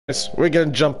We're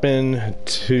gonna jump in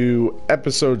to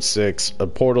episode 6, a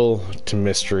portal to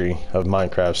mystery of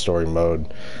Minecraft story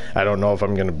mode. I don't know if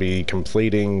I'm gonna be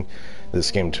completing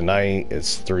this game tonight.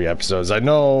 It's 3 episodes. I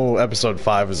know episode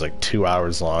 5 is like 2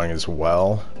 hours long as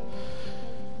well,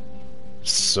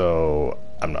 so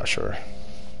I'm not sure.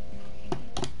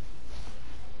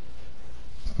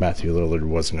 Matthew Lillard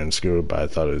wasn't in school, but I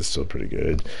thought it was still pretty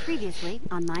good. Previously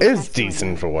on Minecraft It's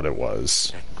decent for what it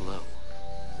was.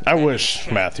 I wish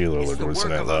Matthew Lillard was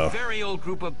in it, though. A very old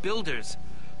group of builders,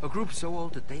 a group so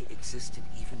old that they existed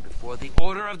even before the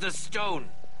Order of the Stone.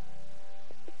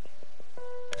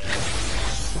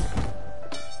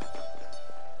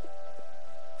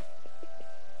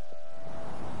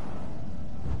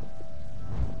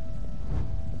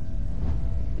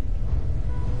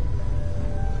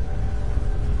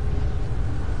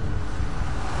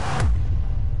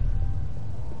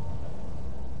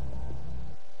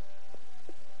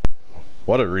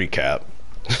 What a recap.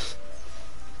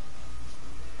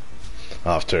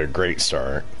 Off to a great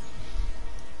start.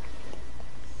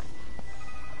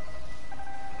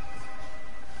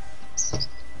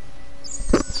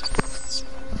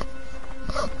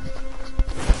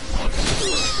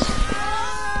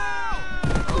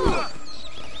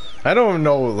 I don't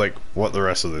know, like, what the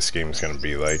rest of this game is gonna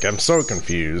be like. I'm so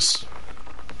confused.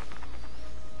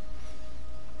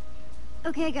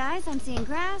 Okay guys, I'm seeing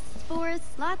grass,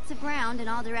 forests, lots of ground in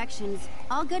all directions.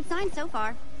 All good signs so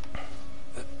far.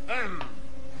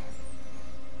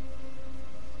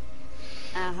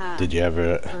 Did you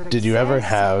ever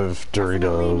have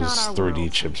Doritos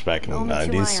 3D chips back in the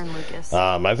 90s?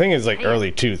 I think it's like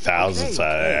early 2000s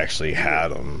I actually had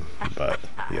them, but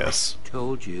yes.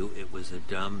 Told you it was a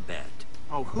dumb bet.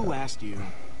 Oh, who asked you?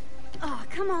 Oh,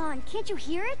 come on, can't you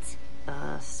hear it?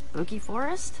 Spooky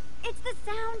forest? It's the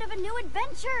sound of a new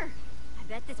adventure. I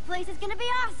bet this place is gonna be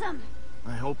awesome.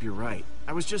 I hope you're right.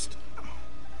 I was just...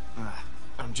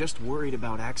 I'm just worried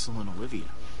about Axel and Olivia.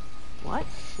 What?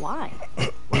 Why?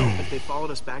 Well, if they followed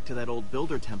us back to that old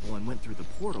builder temple and went through the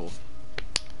portal...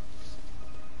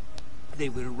 They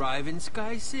would arrive in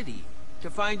Sky City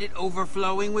to find it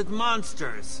overflowing with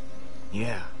monsters.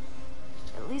 Yeah.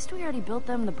 At least we already built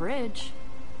them the bridge.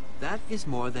 That is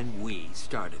more than we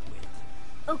started with.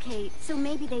 Okay, so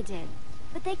maybe they did.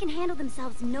 But they can handle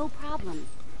themselves no problem.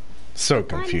 So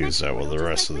confused at what the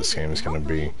rest of this game is going to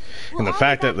be. And the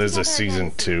fact that there's a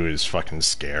season 2 is fucking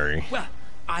scary. Well,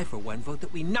 I for one vote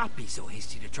that we not be so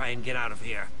hasty to try and get out of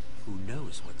here. Who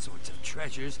knows what sorts of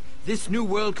treasures this new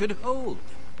world could hold.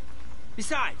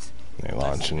 Besides... They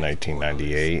launched in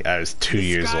 1998. I was 2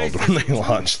 years old when they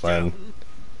launched then.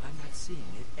 I'm not seeing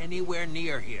it anywhere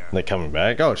near here. They coming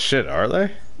back? Oh shit, are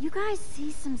they? You guys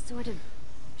see some sort of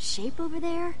shape over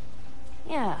there?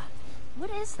 Yeah.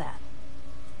 What is that?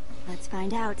 Let's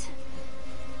find out.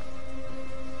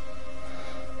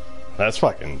 That's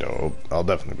fucking dope. I'll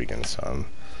definitely be getting some.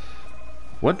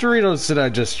 What Doritos did I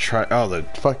just try? Oh, the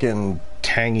fucking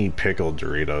tangy pickle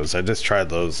Doritos. I just tried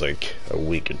those like a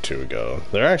week or 2 ago.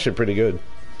 They're actually pretty good.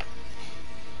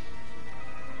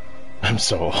 I'm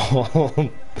so old.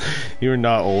 You're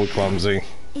not old, clumsy.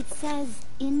 It says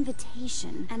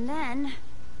invitation, and then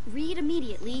read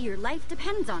immediately, your life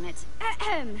depends on it.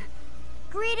 Ahem.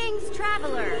 Greetings,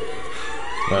 traveler.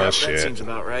 Oh shit. That seems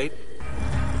about right.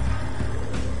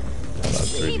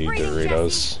 3D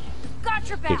Doritos. Got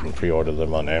your You back. can pre-order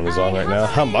them on Amazon right now.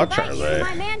 How much are they?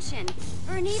 My mansion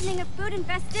for an evening of food and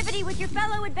festivity with your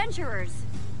fellow adventurers.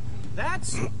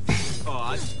 That's...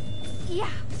 odd. Yeah,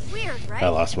 weird, right? I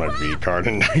lost my V card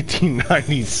in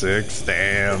 1996.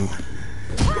 Damn.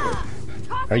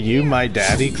 Are you my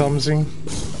daddy, clumsy?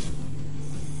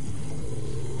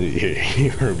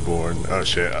 You were born. Oh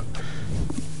shit.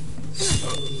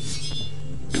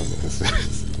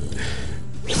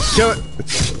 Kill it.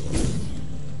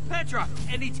 Petra,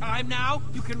 any time now?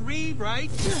 You can read, right?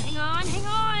 Hang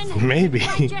on. Maybe.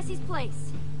 Find Jesse's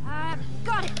place.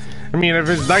 Got it. I mean, if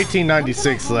it's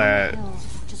 1996 that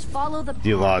Just follow the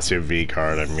you lost your V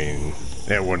card, I mean,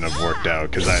 it wouldn't have worked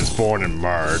out because I was born in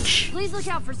March. Please look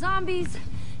out for zombies.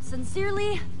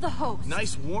 Sincerely, the host.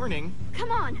 Nice warning.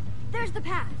 Come on. There's the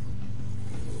path.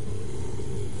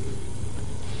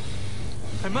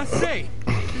 I must say,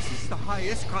 this is the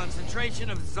highest concentration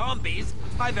of zombies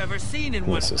I've ever seen in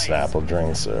one This is place. apple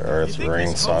drinks, the Earth, You think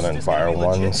Rain, this Sun, host and is gonna Fire be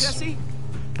legit, ones. Jesse?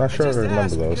 Not sure I Just remember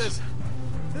asked those. because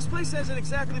this place hasn't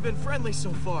exactly been friendly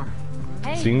so far.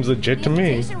 Hey, Seems legit the to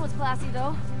me. invitation was classy,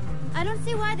 though. I don't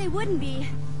see why they wouldn't be.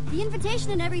 The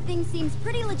invitation and everything seems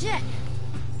pretty legit.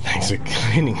 Thanks for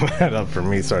cleaning that up for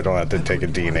me so I don't have to take a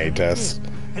DNA test.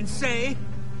 And say,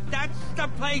 that's the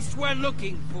place we're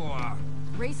looking for.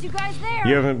 Race you guys there.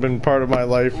 You haven't been part of my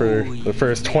life for the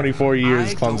first 24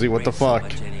 years, Clumsy. What the fuck? So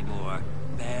much anymore.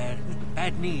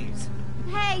 Bad knees.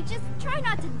 Hey, just try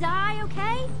not to die,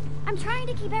 okay? I'm trying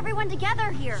to keep everyone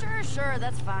together here. Sure,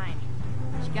 that's fine.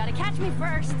 But you gotta catch me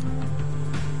first.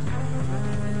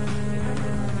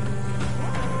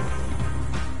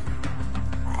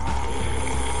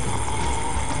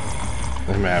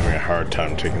 I'm having a hard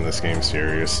time taking this game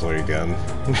seriously again.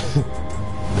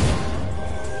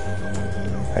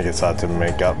 I guess I'll have to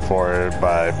make up for it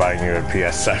by buying you a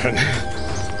PS7.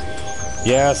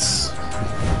 Yes!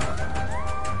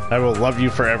 I will love you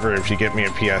forever if you get me a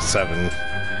PS7.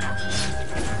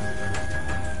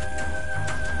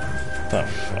 Oh,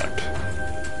 fuck.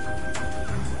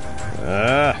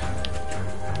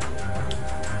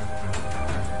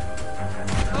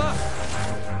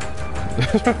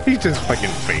 He just fucking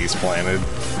face planted.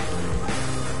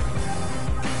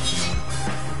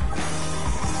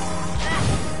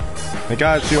 I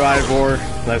got you, Ivor.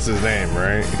 That's his name,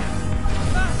 right?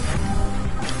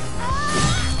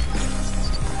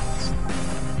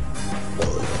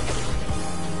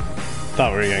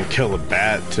 Thought we were gonna kill the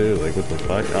bat too. Like, what the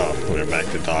fuck? Oh, we're back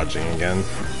to dodging again.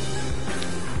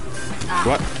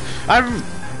 What?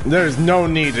 There's no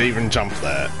need to even jump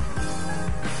that.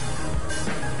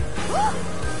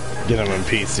 Get him on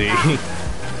PC.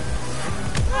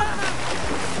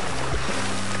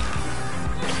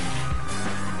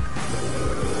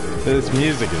 This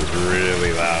music is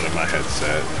really loud in my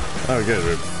headset. Oh good,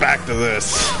 we're back to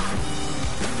this.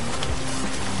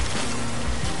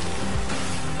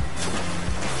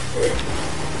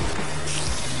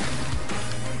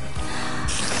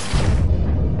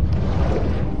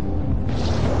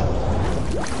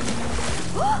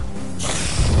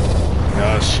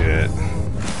 Oh shit.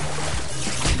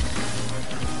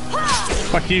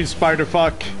 Fuck you, spider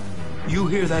fuck. You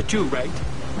hear that too, right?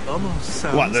 Almost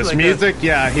sounds What, this like music?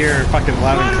 Yeah, I hear it fucking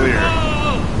loud and clear.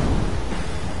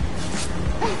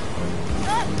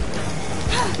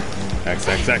 X.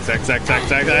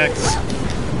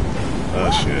 Oh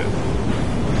shit.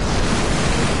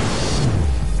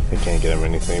 I can't get him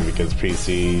anything because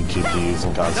PC, GPUs,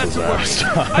 and consoles are out of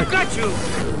stock. I've got you!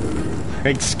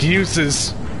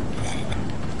 Excuses!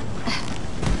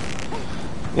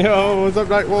 Yo, what's up,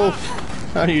 Nightwolf?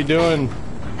 How you doing?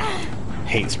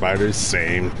 Hate spiders,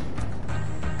 same.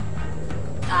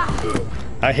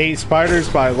 I hate spiders,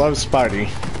 but I love Spidey.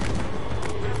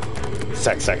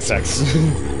 Sex.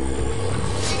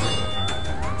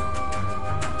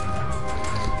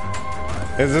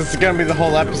 Is this gonna be the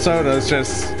whole episode? I was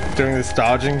just doing this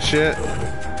dodging shit.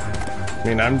 I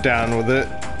mean, I'm down with it.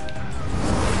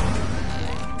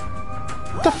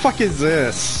 What the fuck is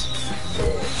this?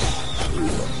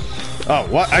 Oh,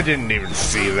 what? I didn't even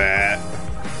see that.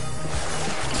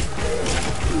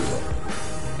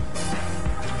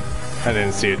 I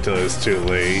didn't see it till it was too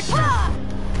late.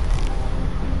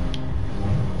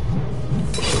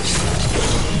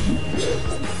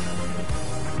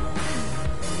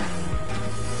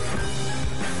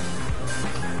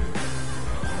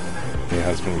 Your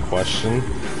husband question?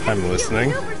 I'm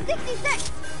listening.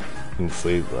 Didn't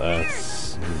sleep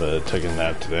last, but took a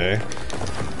nap today.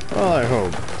 Well, I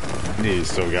hope you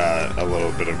still got a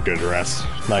little bit of good rest,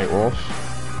 Nightwolf.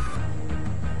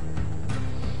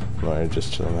 Alright,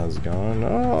 just chilling. How's it going?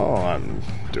 Oh, I'm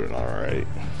doing alright.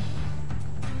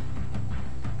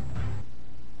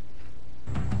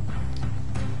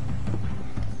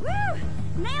 Woo!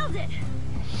 Nailed it!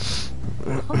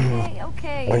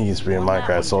 Okay. I used to be a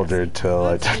Minecraft soldier till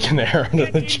I took an arrow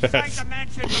to the chest.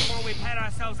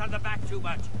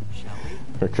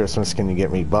 For Christmas, can you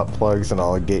get me butt plugs and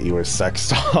I'll get you a sex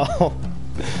doll?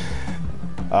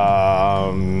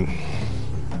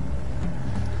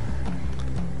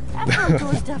 That front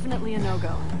door's definitely a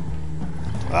no-go.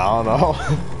 I don't know.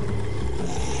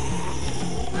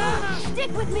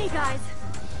 Stick with me, guys.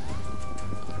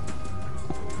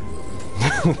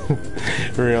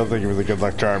 Real think it was a good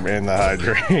luck charm and the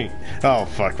hydrate. Oh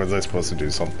fuck, was I supposed to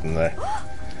do something there?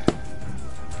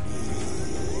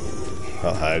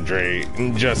 I'll hydrate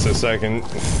in just a second.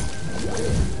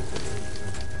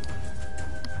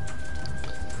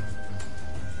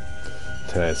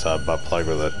 Today I saw a butt plug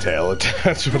with a tail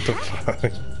attached. What the fuck?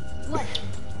 What?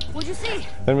 What'd you see?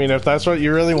 I mean, if that's what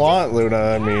you really want, Luna,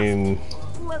 I mean,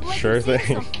 sure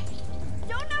thing.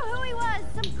 Don't know who he was.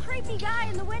 Some creepy guy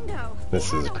in the window.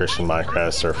 This is Christian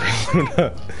Minecraft surfer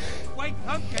Luna. White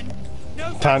pumpkin.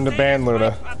 No Time to ban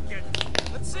Luna.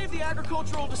 Let's save the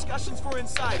agricultural discussions for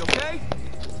inside, okay?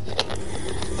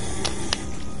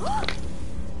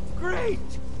 Great!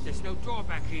 There's no door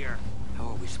back here. How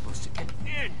are we supposed to get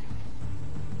in?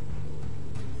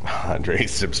 Andre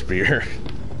sips beer.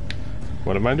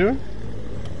 What am I doing?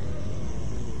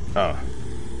 Oh.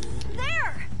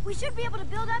 There! We should be able to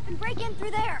build up and break in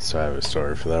through there. So I have a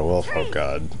story for that wolf. Oh Trees.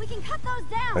 god. We can cut those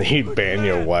down. He'd ban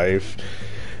your wife.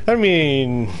 I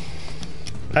mean,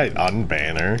 I'd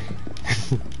unban her.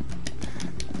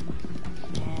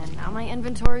 And now my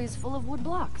inventory is full of wood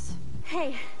blocks.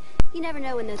 Hey, you never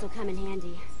know when those will come in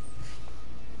handy.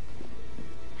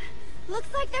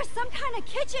 Looks like there's some kind of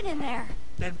kitchen in there.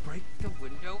 Then break the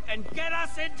window and get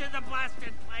us into the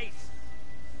blasted place.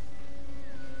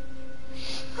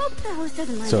 Hope the host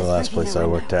doesn't mind So the us last breaking place their I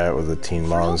window. worked at was a teen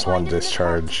mom's one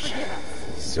discharge.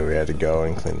 So we had to go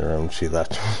and clean the room. She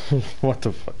left. What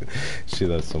the fuck? She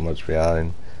left so much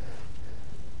behind.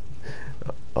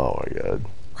 Oh my god.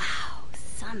 Wow,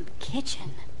 some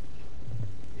kitchen.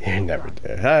 You never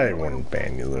did. I wouldn't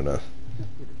ban you, Luna.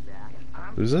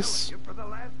 Who's this? For the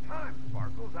last time,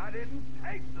 Sparkles, I didn't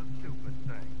take the stupid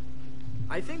thing.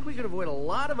 I think we could avoid a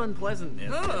lot of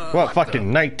unpleasantness. What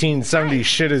fucking 1970s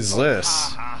shit is this?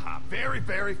 Ha ha ha. Very,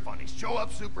 very funny. Show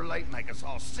up super late, make us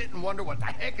all sit and wonder what the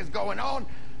heck is going on.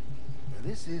 Now,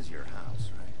 this is your house,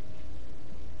 right?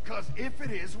 Because if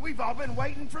it is, we've all been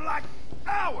waiting for like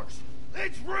hours.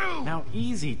 It's rude. Now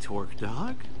easy, Torque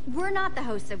Dog. We're not the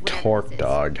hosts of whatever Torque this is.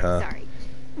 Dog, huh? Sorry.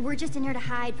 We're just in here to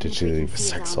hide from Did the she leave a frequency of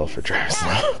sex zombies. doll for Travis?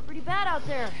 It's pretty bad out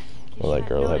there. Well, that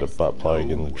girl had a butt plug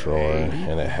in the drawer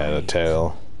and it had a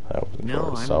tail. I opened the No, door,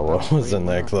 I'm saw what was in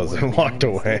there, closed it, and walked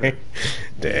away.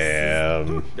 Damn.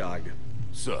 Torque Dog.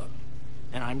 Sup?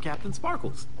 And I'm Captain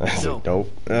Sparkles. I said, No,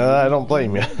 nope. I don't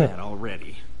blame you. know that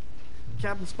already.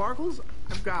 Captain Sparkles,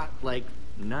 I've got like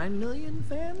 9 million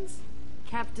fans.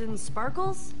 Captain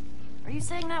Sparkles? Are you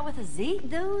saying that with a Z?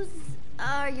 Those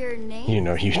are your names? You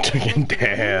know you took it.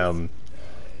 Damn.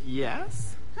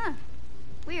 Yes. Huh.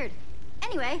 Weird.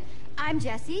 Anyway, I'm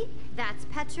Jesse. That's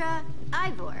Petra,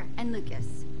 Ivor, and Lucas.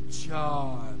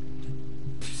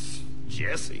 Charmed.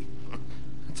 Jesse.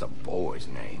 That's a boy's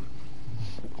name.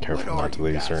 Careful What not to are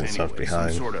you leave guys certain stuff anyway?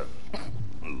 behind. Some sort of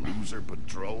loser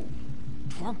patrol?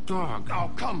 Torque Dog.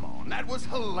 Oh, come on. That was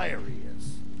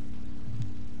hilarious.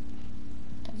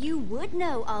 You would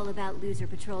know all about loser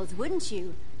patrols, wouldn't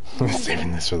you? I'm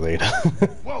saving this for later.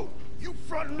 Whoa, you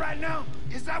fronting right now?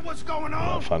 Is that what's going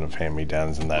on? No fun of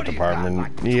hand-me-downs in that What do you got, department.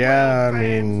 like 12 Yeah, I fans?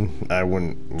 mean, I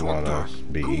wouldn't want to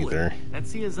be Cool either. it. That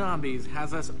sea of zombies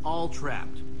has us all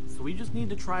trapped. So we just need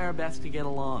to try our best to get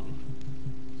along.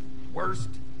 Worst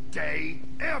day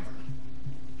ever.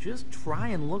 Just try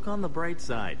and look on the bright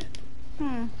side.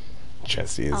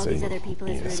 Jesse is All these other a people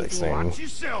is unisex really name, Watch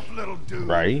yourself, little dude.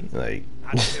 right? Like,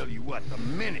 I tell you what, the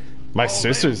minute my all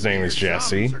sister's them name is weird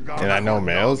Jesse, zombies are gone, and I know hot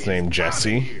male's dog named is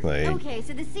Jesse. outta here. Like, Okay,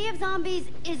 so the Sea of Zombies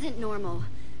isn't normal.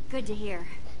 Good to hear.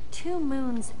 2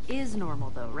 moons is normal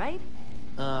though, right?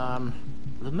 The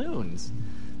moons.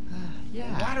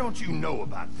 Yeah. Why don't you know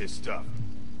about this stuff?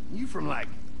 You from like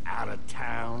out of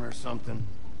town or something?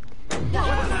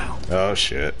 oh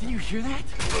shit. Did you hear that?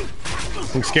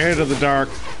 I'm scared of the dark.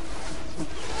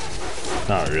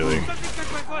 Not really. Something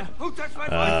touched my foot. Who touched my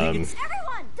foot? Everyone,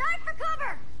 dive for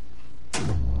cover!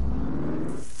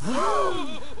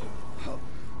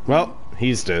 Well,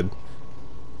 he's dead.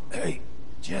 Hey,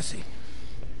 Jesse.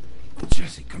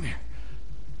 Jesse, come here.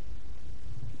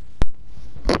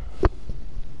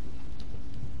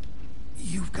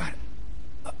 You've got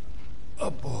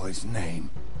a boy's name.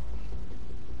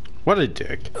 What a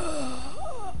dick.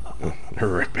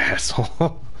 Rip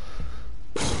asshole.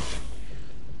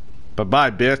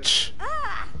 Bye-bye, bitch.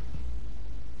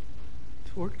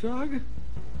 Torque Dog?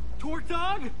 Torque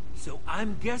Dog? So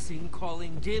I'm guessing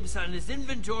calling dibs on his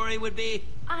inventory would be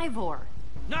Ivor.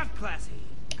 not classy.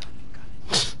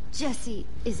 Jesse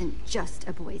isn't just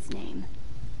a boy's name.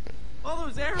 All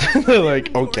those arrows. They're like,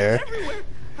 inventory okay. Everywhere.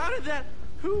 How did that?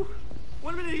 Who?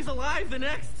 1 minute he's alive, the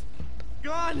next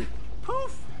gone.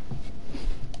 Poof.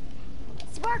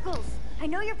 Sparkles, I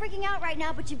know you're freaking out right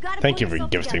now, but you've got to Thank you for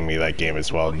gifting me that game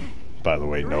as well. By the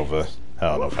way, Nova. I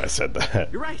don't know if I said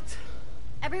that. You're right.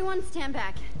 Everyone stand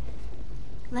back.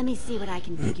 Let me see what I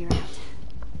can figure out.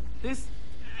 This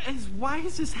is why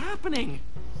is this happening?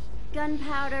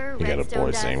 Gunpowder, You got a redstone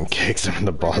boy's dust, name, kicks him in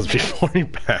the balls leather before he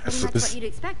pretty much what passes. you'd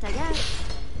expect, I guess.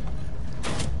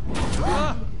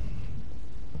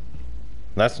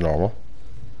 That's normal.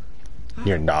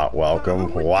 You're not welcome.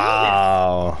 Who would do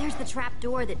Wow. There's the trap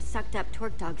door that sucked up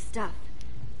Torque Dog's stuff.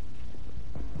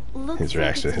 Looks His like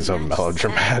reaction it's is a so match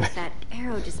melodramatic. set with that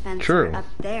arrow dispenser True. up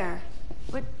there.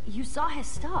 But you saw his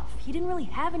stuff. He didn't really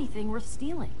have anything worth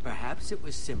stealing. Perhaps it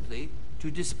was simply to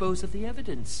dispose of the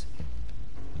evidence.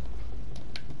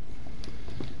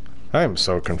 I am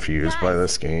so confused by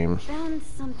this game. Found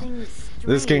something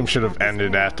This game should have strange about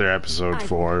ended this after arrow. episode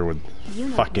 4 with You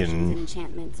know potions and fucking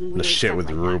enchantments and the weird shit stuff with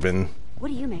like that. Ruben. What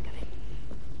do you make of it?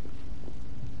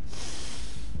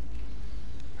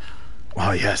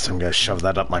 Oh yes, I'm gonna shove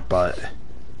that up my butt.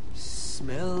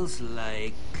 Smells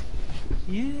like...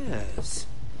 yes.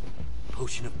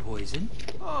 Potion of poison?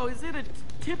 Oh, is it a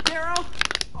tipped arrow?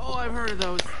 Oh, I've heard of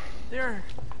those. They're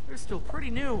still pretty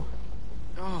new.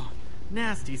 Oh,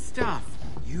 nasty stuff.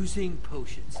 Using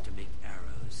potions to make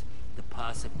arrows. The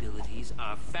possibilities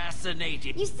are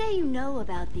fascinating. You say you know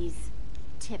about these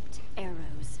tipped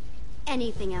arrows.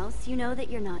 Anything else you know that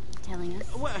you're not telling us?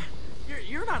 What?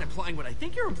 You're not implying what I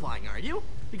think you're implying, are you?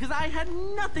 Because I had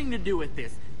nothing to do with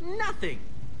this. Nothing.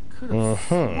 Could have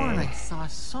sworn I saw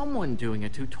someone doing a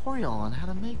tutorial on how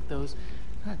to make those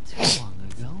not too long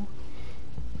ago.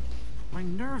 My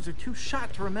nerves are too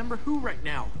shot to remember who right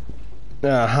now.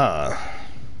 Uh-huh.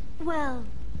 Well,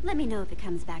 let me know if it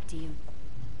comes back to you.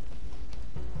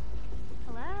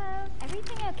 Hello?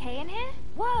 Everything okay in here?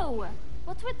 Whoa!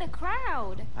 What's with the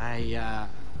crowd? I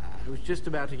was just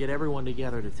about to get everyone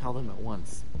together to tell them at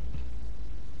once.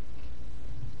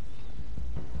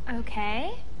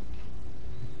 Okay.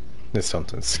 There's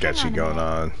something sketchy Hang on a going minute.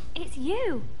 on. It's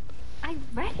you. I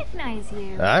recognize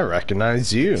you. I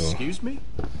recognize you. Excuse me?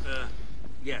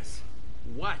 Yes.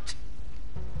 What?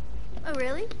 Oh,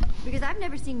 really? Because I've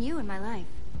never seen you in my life.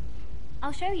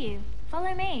 I'll show you.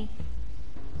 Follow me.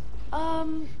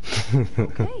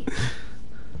 Okay.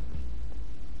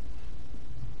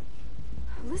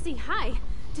 Lizzie, hi.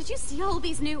 Did you see all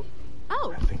these new...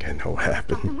 Oh, I think I know what brought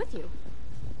happened. them with you.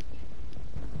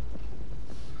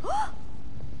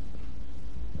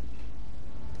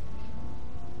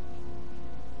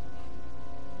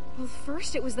 Well,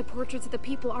 first it was the portraits of the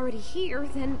people already here,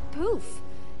 then poof.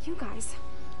 You guys.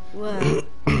 Whoa.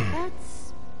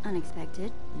 That's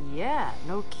unexpected. Yeah,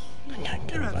 no kidding. I get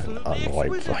that absolutely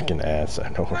unwiped exquisite. fucking ass. I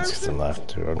know what's gonna laugh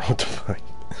too. I don't know what the fuck.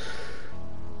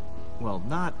 Well,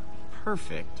 not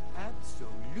perfect.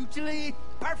 Absolutely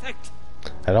perfect.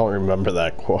 I don't remember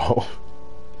that quote.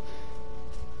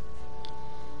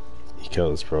 He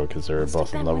killed his bro because they were Must have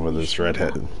both in been love when with we this showed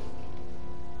redhead. up.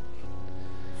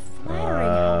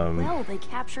 Flattering how well they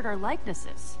captured our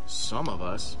likenesses. Some of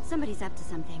us. Somebody's up to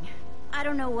something. I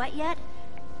don't know what yet,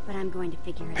 but I'm going to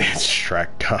figure it out. It's Shrek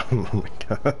come. Oh my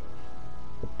god.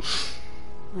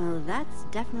 Well, that's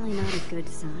definitely not a good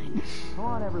sign. Come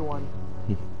on, everyone.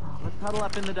 Let's huddle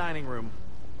up in the dining room.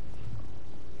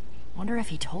 Wonder if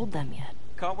he told them yet.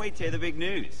 Can't wait to hear the big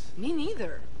news. Me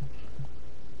neither.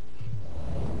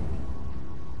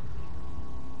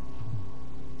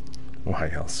 Why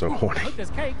y'all so horny? Look, there's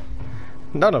cake.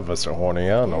 None of us are horny.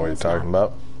 I don't know what you're talking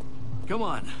about. Come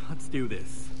on, let's do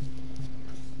this.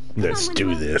 Let's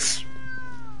do this.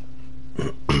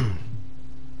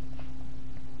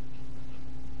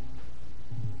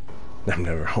 I'm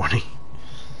never horny.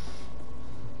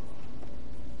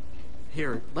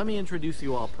 Here, let me introduce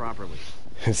you all properly.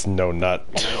 It's no nut.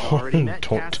 Already met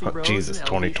Don't Cassie talk. Rose Jesus, and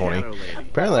Elsie 2020. Shadow Lady.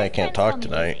 Apparently I can't Friends talk on me,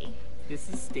 tonight. Lizzie. This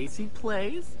is Stacy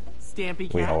Plays, Stampy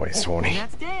Cat. We always horny. And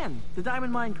that's Dan, the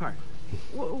Diamond Minecart.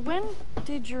 When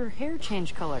did your hair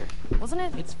change color? Wasn't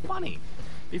it? It's funny.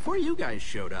 Before you guys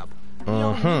showed up, we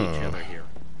all knew each other here.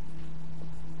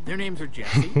 Their names are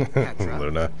Jesse, Petra,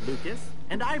 Luna. Lucas,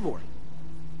 and Ivor.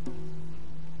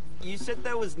 You said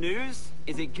there was news?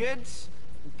 Is it good?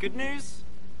 Good news?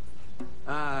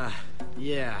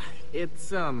 Yeah. It's,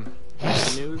 bad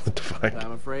news, What the fuck?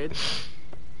 I'm afraid.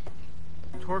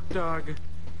 Torque Dog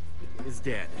is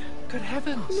dead. Good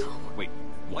heavens. Wait,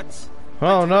 what?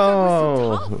 Oh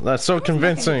no! That's so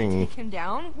convincing. Take him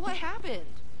down? What happened?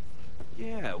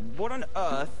 Yeah, what on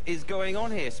earth is going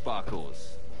on here,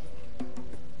 Sparkles?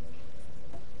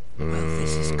 Well,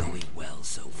 this is going well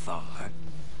so far.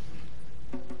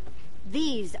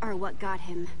 These are what got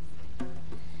him.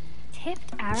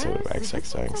 Tipped arrows? So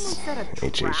Someone set a XXX. trap?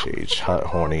 HHH. Hot,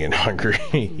 horny, and hungry.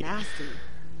 Nasty.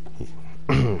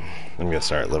 I'm gonna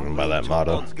start living by that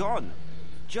motto. God's gone.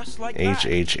 Just like that.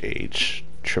 HHH.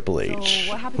 Triple H.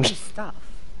 So what happened to stuff?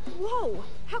 Whoa!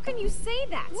 How can you say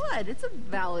that? What? It's a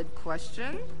valid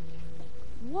question.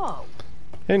 Whoa.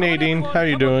 Hey Nadine, how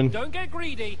you doing? Don't get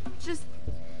greedy. Just,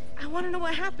 I want to know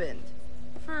what happened.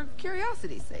 For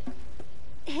curiosity's sake.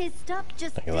 His stuff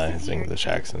just I can let his disappeared. English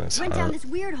accent is Went down hot. this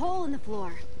weird hole in the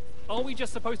floor. Are we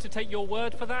just supposed to take your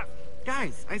word for that?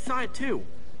 Guys, I saw it too.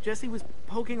 Jesse was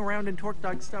poking around in Torque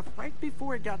Dog's stuff right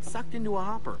before it got sucked into a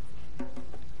hopper.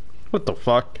 What the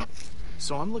fuck?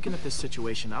 So I'm looking at this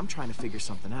situation, I'm trying to figure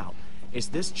something out. Is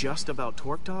this just about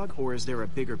Torque Dog, or is there a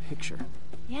bigger picture?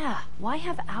 Yeah, why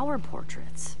have our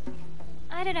portraits?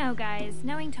 I don't know, guys.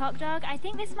 Knowing Talk Dog, I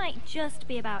think this might just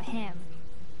be about him.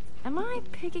 Am I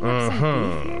picking up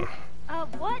some beef here?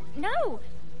 What? No!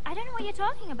 I don't know what you're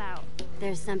talking about.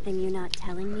 There's something you're not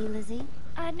telling me, Lizzie?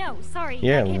 No, sorry.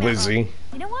 Yeah, that came out Lizzie. wrong.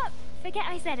 You know what? Forget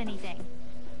I said anything.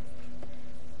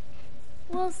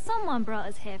 Well, someone brought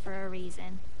us here for a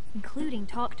reason, including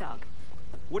Talk Dog.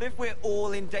 What if we're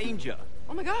all in danger?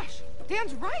 Oh my gosh,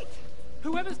 Dan's right.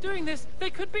 Whoever's doing this, they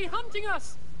could be hunting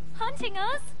us. Hunting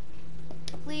us?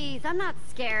 Please, I'm not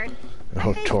scared.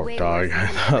 Oh, Torque Dog. I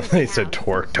thought they said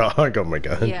Torque Dog. Oh my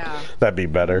god. Yeah. That'd be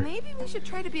better. Maybe we should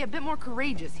try to be a bit more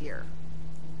courageous here.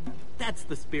 That's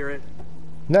the spirit.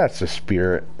 That's the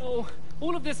spirit. Oh,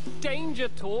 all of this danger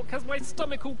talk has my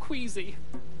stomach all queasy.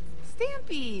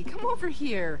 Stampy, come over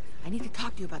here. I need to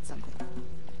talk to you about something.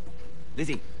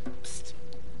 Lizzie. Psst.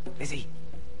 Lizzie.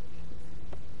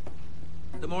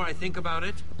 The more I think about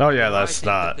it, Oh yeah, the more I that's think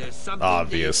that not there's something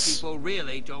obvious. these people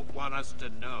really don't want us to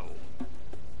know.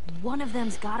 One of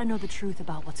them's gotta know the truth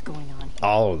about what's going on.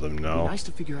 All of them It'd be know. nice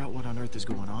to figure out what on earth is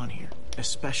going on here,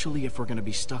 especially if we're gonna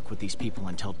be stuck with these people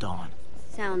until dawn.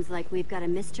 Sounds like we've got a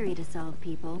mystery to solve,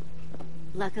 people.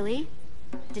 Luckily,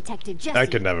 Detective Jesse I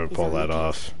could never is pull on the that case.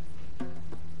 off.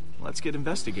 Let's get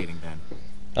investigating then.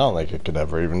 I don't think I could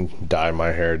ever even dye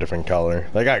my hair a different color.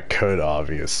 Like, I could,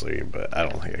 obviously, but I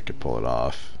don't think I could pull it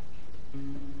off.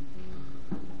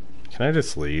 Can I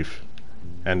just leave?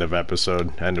 End of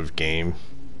episode, end of game.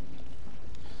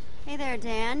 Hey there,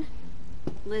 Dan.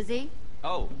 Lizzie.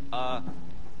 Oh,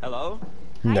 hello?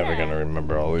 Never there. gonna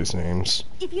remember all these names.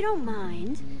 If you don't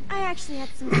mind, I actually had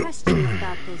some questions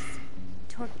about this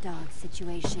Torque Dog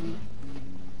situation.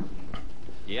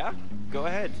 Yeah? Go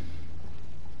ahead.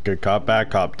 Good cop,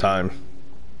 bad cop time.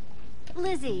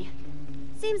 Lizzie,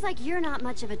 seems like you're not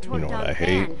much of a You Torque know Dog what I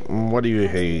hate? fan. What do you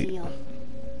What's the hate? deal?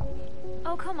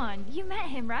 Oh, come on. You met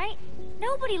him, right?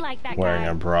 Nobody liked that Wearing guy.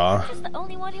 a bra? Just the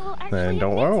only one who will actually Then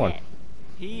don't admit wear one. it.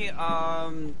 He,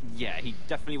 yeah, he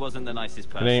definitely wasn't the nicest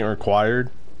It person. ain't required.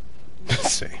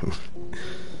 Same.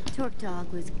 Torque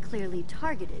Dog was clearly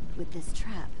targeted with this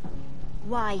trap.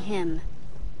 Why him?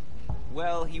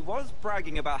 Well, he was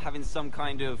bragging about having some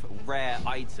kind of rare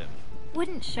item.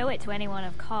 Wouldn't show it to anyone,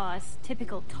 of course.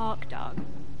 Typical Talk Dog.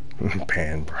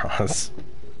 Pan bras.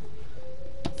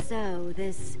 So,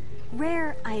 this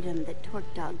rare item that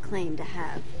Torque Dog claimed to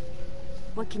have.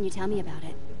 What can you tell me about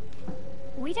it?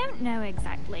 We don't know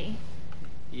exactly.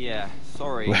 Yeah,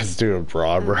 sorry. Let's do a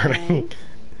bra burning. Okay.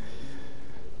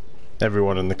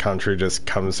 Everyone in the country just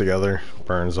comes together,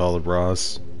 burns all the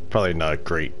bras. Probably not a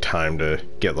great time to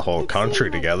get the whole It country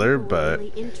seemed like together, people were but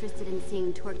really interested in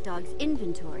seeing Torque Dog's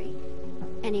inventory.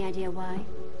 Any idea why?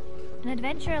 An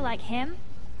adventurer like him,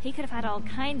 he could have had all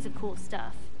kinds of cool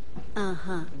stuff.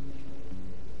 Uh-huh.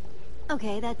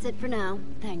 Okay, that's it for now.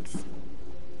 Thanks.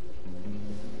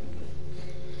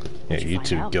 yeah, you you find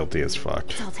two out? guilty as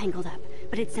fuck. It's all tangled up,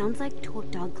 but it sounds like Torque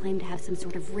Dog claimed to have some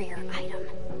sort of rare item.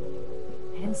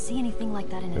 I didn't see anything like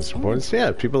that in his Waste points?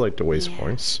 Yeah, people like to waste Yeah.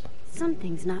 points.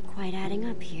 Something's not quite adding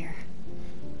up here.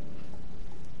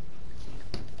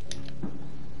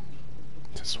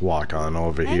 Just walk on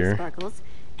over Thanks, here. Sparkles.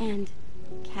 And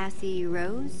Cassie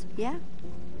Rose, yeah?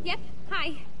 Yep,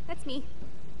 hi. That's me.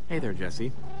 Hey there,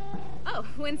 Jesse. Oh,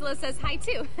 Winslow says hi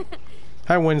too.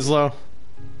 Hi, Winslow.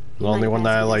 The You only mind one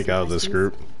that I asking us like some out of this questions?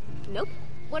 group. Nope.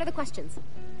 What are the questions?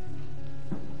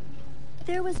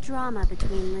 There was drama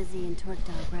between Lizzie and Torque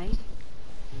Dog, right?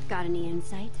 Got any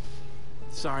insight?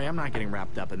 Sorry, I'm not getting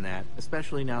wrapped up in that,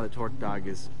 especially now that Torque Dog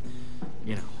is,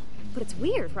 you know. But it's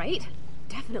weird, right?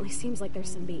 Definitely seems like there's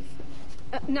some beef.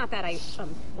 Not that I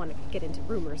want to get into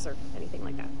rumors or anything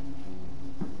like that.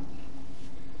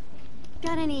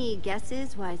 Got any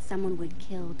guesses why someone would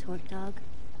kill Torque Dog?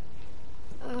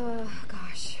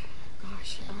 Gosh.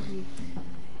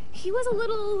 He was a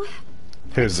little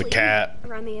Here's the prickly cat.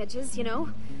 around the edges, you know.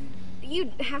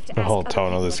 You'd have to The ask whole other tone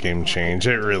of people this what game they thought. changed.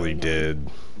 It really did.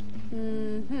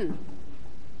 Mm-hmm.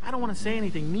 I don't want to say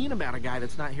anything mean about a guy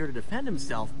that's not here to defend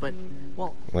himself, but,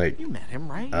 well, Like, you met him,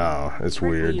 right? oh, it's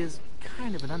Prickly weird. is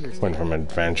kind of an Went understatement. from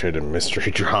adventure to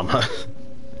mystery drama.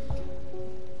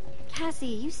 Cassie,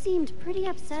 you seemed pretty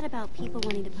upset about people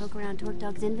wanting to poke around Torque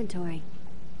Dog's inventory.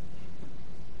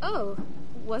 Oh,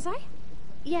 was I?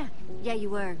 Yeah, you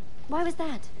were. Why was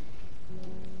that?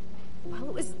 Well,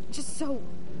 it was just so...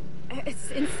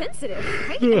 It's insensitive,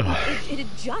 right? it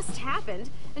had just happened,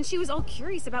 and she was all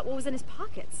curious about what was in his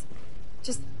pockets.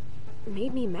 Just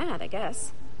made me mad, I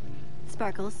guess.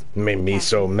 Sparkles. Made me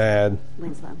so mad.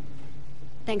 Winslow.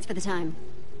 Thanks for the time.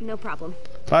 No problem.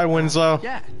 Bye, Winslow.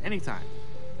 Yeah, anytime.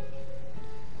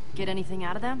 Get anything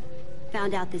out of them?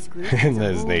 Found out this group has And a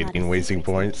there's whole lot of 18 wasting secrets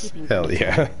they're points. keeping Hell from each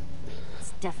yeah. other.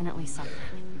 Definitely something.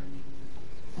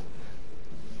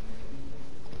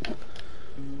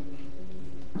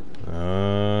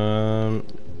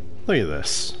 Look at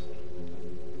this.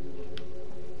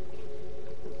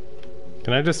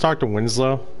 Can I just talk to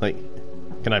Winslow? Like,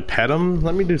 can I pet him?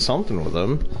 Let me do something with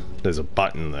him. There's a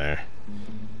button there.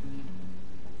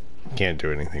 Can't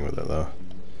do anything with it though.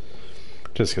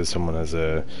 Just because someone has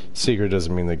a secret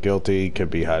doesn't mean they're guilty. Could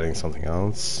be hiding something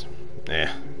else.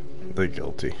 Yeah, they're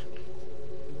guilty.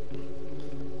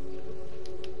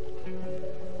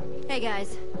 Hey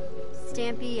guys,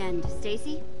 Stampy and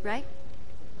Stacy, right?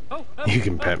 Oh, You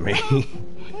can pet me.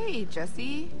 Hey,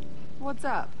 Jesse. What's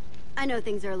up? I know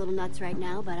things are a little nuts right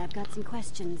now, but I've got some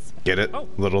questions. Get it?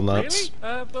 Little nuts.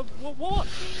 Really? What?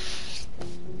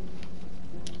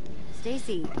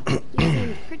 Stacy, you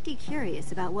seemed pretty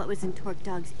curious about what was in Torque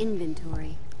Dog's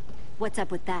inventory. What's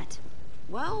up with that?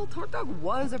 Well, Torque Dog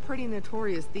was a pretty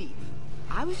notorious thief.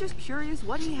 I was just curious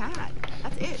what he had.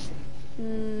 That's it.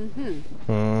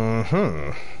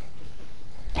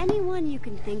 Anyone you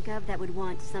can think of that would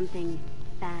want something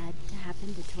bad to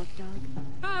happen to Torque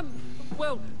Dog?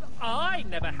 Well, I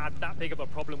never had that big of a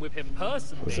problem with him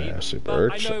personally. Was that Super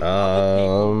but Urch? I know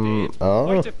other people did.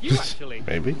 Quite a few, actually.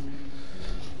 Maybe.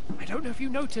 I don't know if you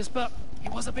noticed, but he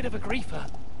was a bit of a griefer.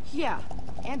 Yeah,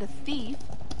 and a thief.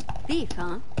 Thief,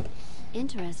 huh?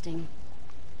 Interesting.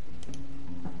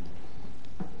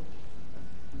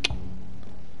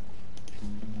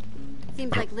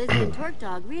 Seems like Lizzie and Torque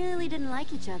Dog really didn't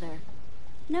like each other.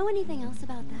 Know anything else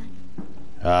about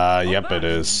that? Yep, it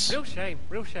is. Real shame,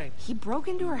 real shame. He broke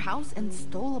into her house and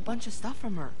stole a bunch of stuff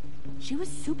from her. She was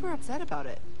super upset about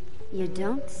it. You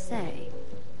don't say.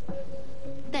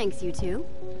 Thanks, you two.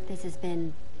 This has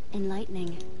been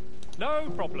enlightening. No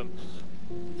problem.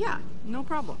 Yeah, no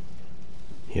problem.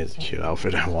 He has a cute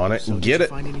outfit. I want it. So Get did you it.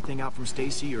 find anything out from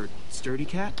Stacy or Sturdy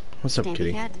Cat? What's up, Stampy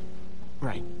kitty? Cat?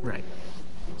 Right.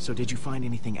 So did you find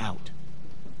anything out?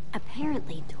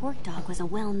 Apparently, Torque Dog was a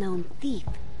well-known thief.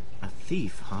 A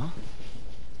thief, huh?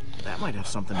 That might have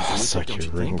something to do with it, Such don't a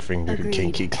you ring think? finger, Agreed.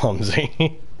 kinky,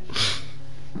 clumsy.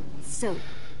 So,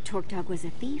 Torque Dog was a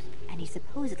thief, and he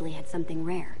supposedly had something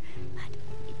rare. But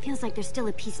it feels like there's still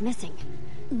a piece missing.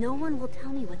 No one will tell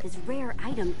me what this rare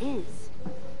item is.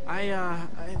 I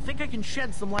think I can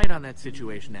shed some light on that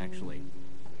situation, actually.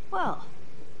 Well,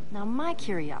 now my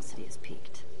curiosity is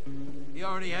piqued. He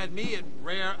already had me at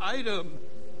rare item.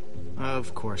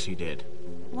 Of course he did.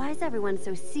 Why is everyone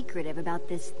so secretive about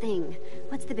this thing?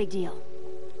 What's the big deal?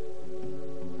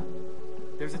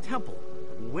 There's a temple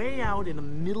way out in the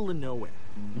middle of nowhere.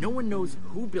 No one knows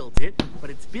who built it, but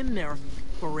it's been there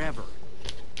forever.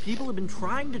 People have been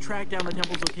trying to track down the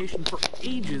temple's location for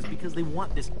ages because they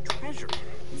want this treasure.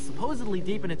 It's supposedly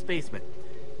deep in its basement.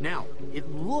 Now, it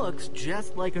looks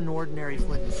just like an ordinary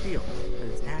flint and steel, but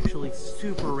it's actually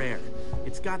super rare.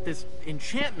 It's got this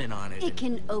enchantment on it. It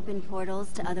can open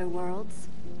portals to other worlds.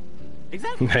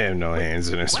 Exactly. They have no hands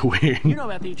and it's What? weird. You know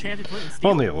about the enchanted flint and steel?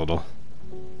 Only a little.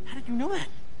 How did you know that?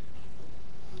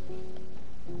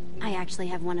 I actually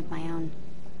have one of my own.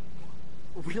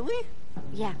 Really?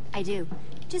 Yeah, I do.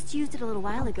 Just used it a little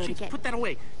while ago to Jeez, get... put that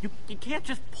away. You can't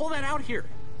just pull that out here.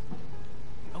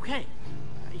 Okay.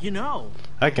 You know,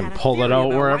 I can had a pull it theory out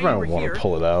about wherever why I you were want here, to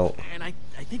pull it out. And I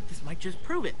think this might just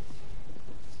prove it.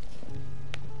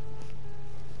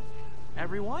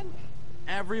 Everyone?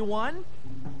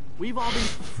 We've all been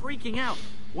freaking out,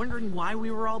 wondering why we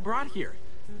were all brought here.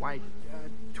 Why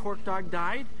Torque Dog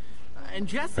died? And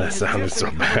Jesse That has sounded just so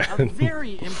uncovered bad. a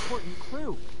very important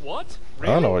clue. What? I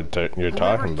don't know what you're Whoever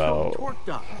talking killed about. Torque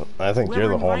Dog, I think you're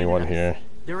whoever the only one invited here. us,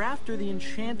 they're after the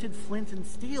enchanted flint and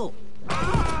steel.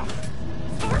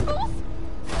 Sparkles?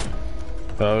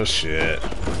 Oh shit.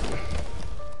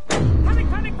 Panic!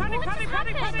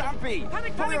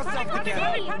 Stampy! Pull yourself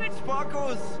together!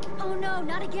 Sparkles! Oh no,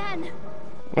 not again!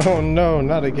 Oh no,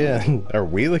 not again. Are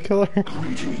we the killer?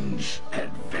 Greetings,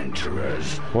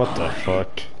 adventurers. What the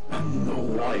fuck? I'm the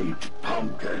White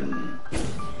Pumpkin.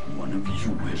 One of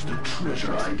you has the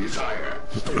treasure I desire.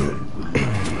 I will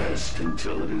not rest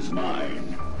until it is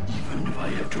mine, even if I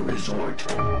have to resort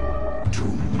to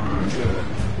murder.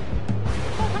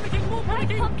 More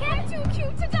panicking! I'm too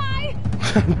cute to die!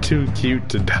 I'm too cute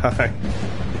to die.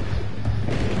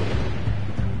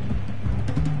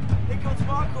 They killed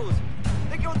Sparkles!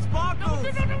 They killed Sparkles! No,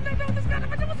 this guy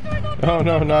never knew what's going on! Oh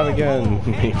no, not again.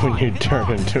 When you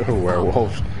turn into a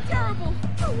werewolf. Terrible!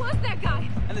 Who was that guy?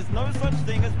 And there's no such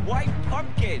thing as white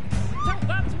pumpkins! Tell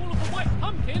that to all of the white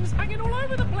pumpkins hanging all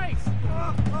over the place!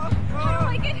 I don't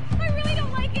like it! I really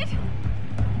don't like it!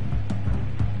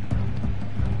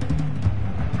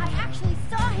 I actually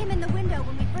saw him in the window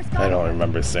when we first got I don't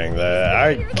remember saying that.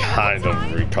 I kind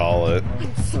of recall it.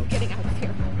 I'm so getting out of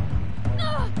here.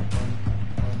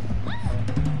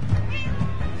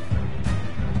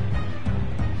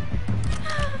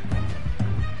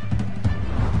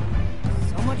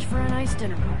 So much for a nice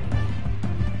dinner party.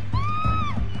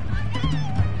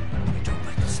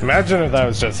 Imagine if that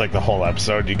was just like the whole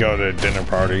episode. You go to a dinner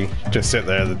party, just sit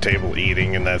there at the table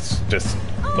eating, and that's just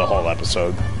the whole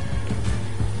episode.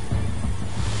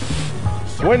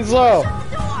 Winslow!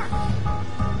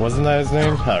 Wasn't that his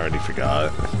name? I already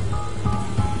forgot.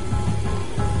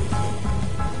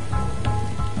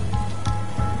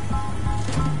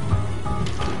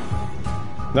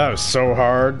 That was so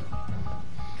hard.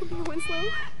 Come here, Winslow.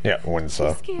 Yeah, Winslow.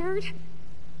 I'm scared.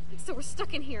 So we're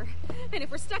stuck in here. And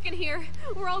if we're stuck in here,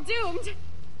 we're all doomed.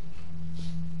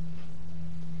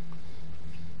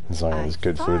 As long as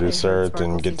good food is served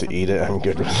and get to eat it, I'm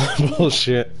good with that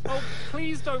bullshit. Oh,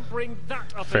 please don't bring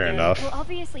that up Fair again. enough. Well,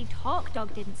 obviously Talk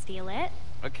Dog didn't steal it.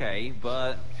 Okay,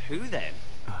 but who then?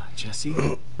 Jesse?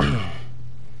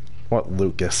 What,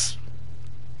 Lucas?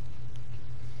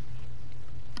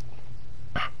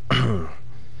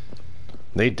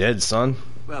 They did, son.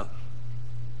 Well,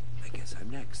 I guess I'm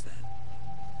next then.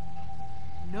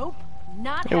 Nope,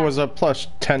 not Hey, what's up, Plush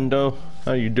Tendo?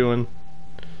 How you doing?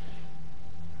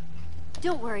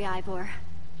 Don't worry, Ivor.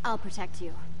 I'll protect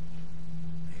you.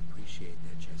 I appreciate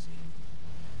that, Jesse.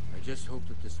 I just hope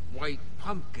that this white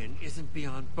pumpkin isn't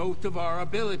beyond both of our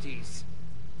abilities.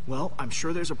 Well, I'm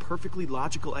sure there's a perfectly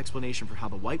logical explanation for how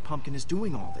the white pumpkin is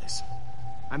doing all this.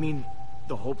 I mean,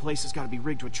 the whole place has got to be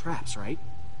rigged with traps, right?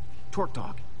 Torque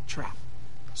Dog, trap.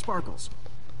 Sparkles,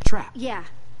 trap. Yeah.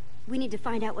 We need to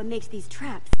find out what makes these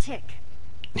traps tick.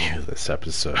 Yeah, this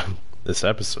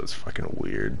episode's fucking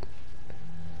weird.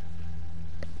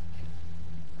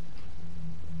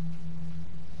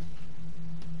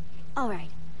 Alright.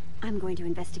 I'm going to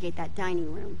investigate that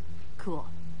dining room. Cool.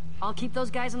 I'll keep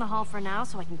those guys in the hall for now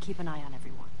so I can keep an eye on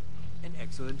everyone. An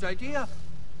excellent idea.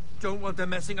 Don't want them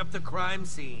messing up the crime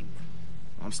scene.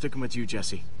 I'm sticking with you,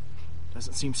 Jesse.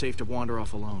 Doesn't seem safe to wander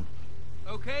off alone.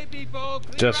 Okay, people.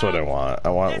 Just what I want. I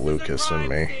want Lucas and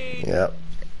me. Scene. Yep.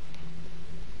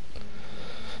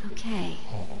 Okay.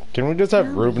 Can we just have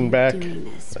How Ruben are you back? doing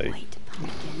this, Like, white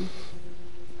pumpkin?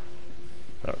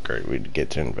 oh, great. We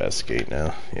get to investigate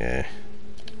now. Yeah.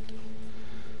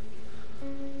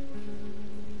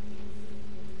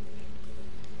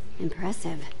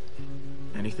 Impressive.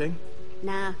 Anything?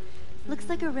 Nah. Looks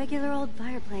like a regular old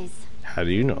fireplace. How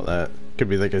do you know that? Could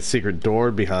be like a secret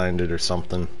door behind it or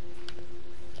something.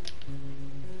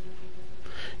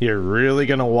 You're really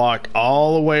gonna walk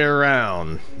all the way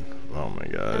around. Oh my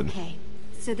god. Okay.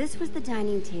 So this was the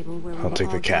dining table where we I'll were take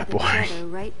all the cap gathered away. together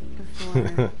right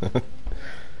before...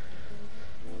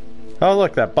 Oh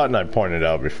look, that button I pointed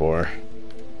out before.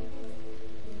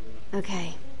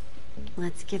 Okay.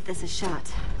 Let's give this a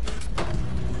shot.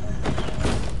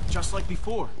 Just like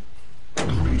before.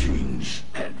 Greetings,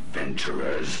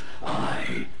 adventurers.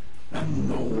 I am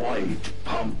the white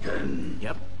pumpkin.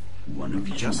 Yep. One of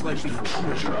you Just like is the before.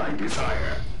 treasure I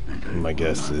desire. And I My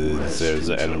guess will is rest there's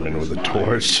an until Enderman it with is a mine,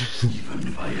 torch. even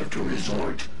if I have to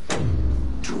resort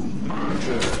to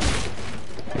murder.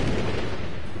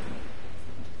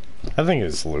 I think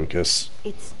it's Lucas.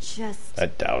 It's just I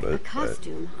doubt a it. but-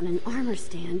 costume on an armor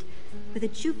stand with a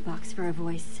jukebox for a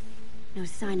voice. No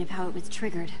sign of how it was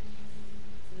triggered.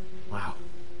 Wow.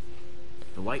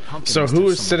 The white pumpkin. So must who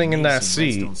have is some sitting in that amazing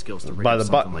redstone seat skills to rig by up the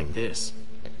something button? like this.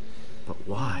 But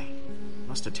why?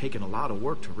 Must have taken a lot of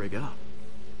work to rig up.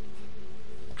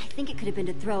 I think it could have been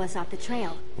to throw us off the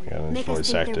trail. Yeah, and Make the us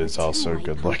voice think there actor were is two also white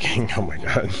good looking. Oh my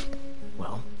god.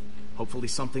 Well, hopefully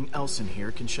something else in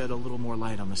here can shed a little more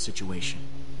light on the situation.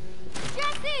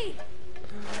 Jesse!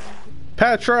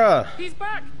 Petra! He's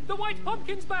back! The white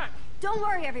pumpkin's back! Don't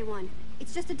worry, everyone.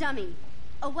 It's just a dummy.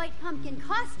 A white pumpkin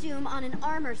costume on an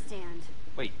armor stand.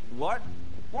 Wait, what?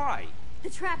 Why? The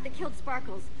trap that killed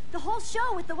Sparkles. The whole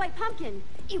show with the white pumpkin.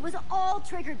 It was all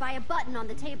triggered by a button on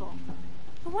the table.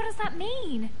 But what does that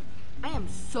mean? I am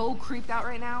so creeped out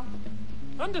right now.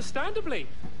 Understandably.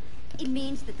 It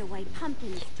means that the white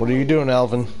pumpkin is... What are you doing,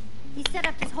 Alvin? He set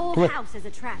up this whole Come here. house as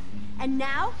a trap. And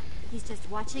now, he's just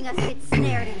watching us get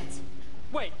snared in it.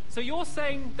 Wait, so you're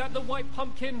saying that the white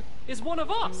pumpkin is one of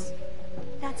us?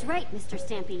 That's right, Mr.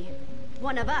 Stampy.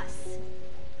 One of us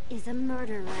is a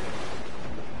murderer.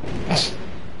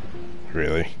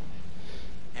 Really?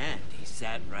 And he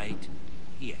sat right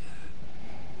here.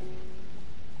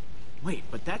 Wait,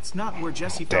 but that's not where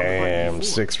Jesse found the Damn, button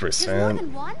before. 6%. There's more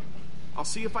than one? I'll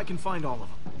see if I can find all of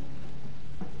them.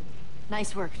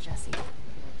 Nice work, Jesse.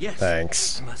 Yes.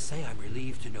 Thanks. I must say I'm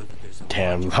relieved to know that there's a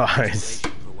Damn large lies.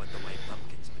 consideration for what the White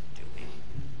Pumpkin's been doing.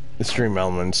 The Stream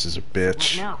Elements is a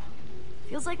bitch. No.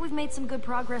 Feels like we've made some good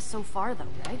progress so far, though,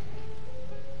 right?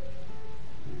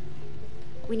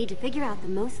 We need to figure out the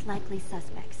most likely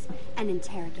suspects and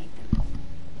interrogate them.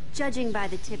 Judging by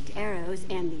the tipped arrows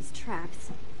and these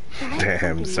traps, the White Damn,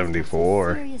 Pumpkin must have 74.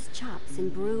 some serious chops in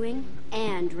brewing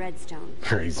and redstone.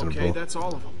 Reasonable. Okay, that's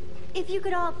all of them. If you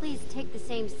could all please take the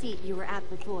same seat you were at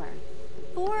before.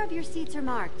 4 of your seats are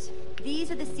marked. These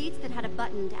are the seats that had a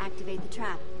button to activate the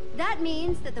trap. That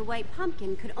means that the White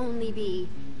Pumpkin could only be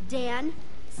Dan,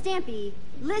 Stampy,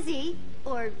 Lizzie,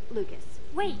 or Lucas.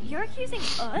 Wait, you're accusing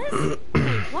us? Wait,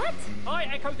 what? I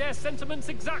echo their sentiments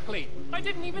exactly. I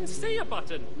didn't even see a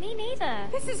button. Me neither.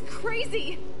 This is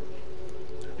crazy.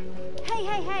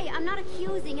 Hey, I'm not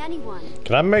accusing anyone.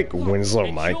 Can I make Winslow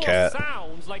It my sure cat?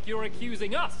 sounds like you're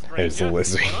accusing us, It's stranger,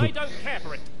 Lizzie. but I don't care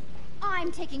for it.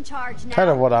 I'm taking charge now. Kind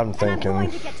of what I'm and thinking. I'm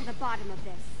going to get to the bottom of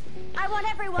this. I want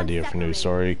everyone Idea for new separated.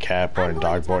 story. Cat boy I'm and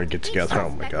going dog to boy talk get to each together. Oh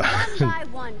my suspect god. one by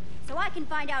one, so I can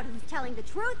find out who's telling the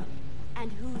truth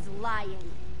and who's lying.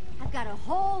 I've got a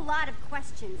whole lot of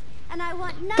questions, and I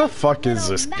want The fuck is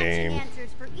little this matching game? answers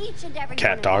for each and every one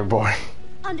Cat of dog them. boy.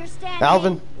 Understand?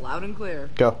 Alvin, me? Loud and clear.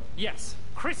 go. Yes,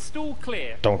 crystal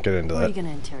clear. Don't get into Who are you that.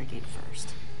 gonna interrogate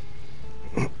first?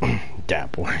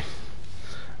 Dat boy.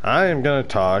 I am gonna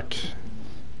talk.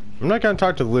 I'm not gonna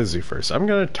talk to Lizzie first. I'm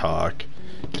gonna talk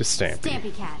to Stampy.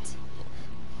 Stampy Cat.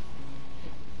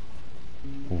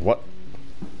 What?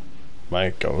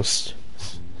 My ghost?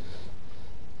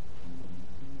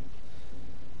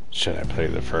 Should I play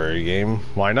the furry game?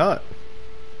 Why not?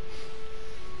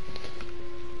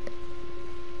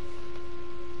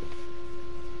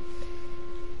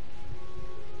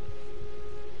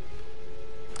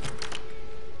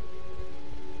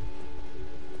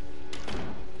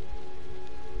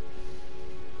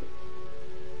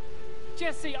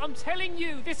 Jesse, I'm telling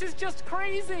you, this is just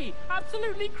crazy.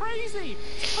 Absolutely crazy.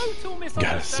 Total Gotta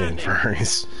misunderstanding. send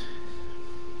furries.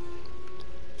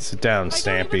 Sit down, I don't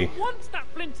Stampy. even want that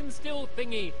flint and steel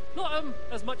thingy. Not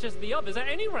as much as the others at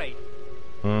any rate.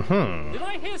 Mm-hmm. Did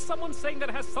I hear someone saying that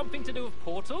it has something to do with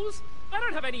portals? I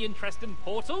don't have any interest in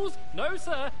portals. No,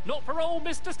 sir. Not for old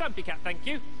Mr. Stampy Cat, thank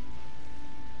you.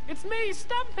 It's me,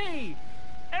 Stampy!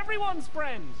 Everyone's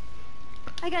friend.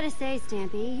 I gotta say,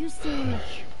 Stampy, you seem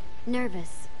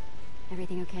nervous.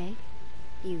 Everything okay?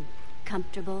 You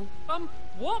comfortable?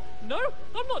 What? No,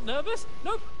 I'm not nervous.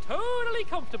 No, totally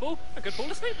comfortable. I could fall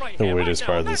asleep right The here. weirdest right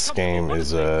part now. of I'm this that game comfortable,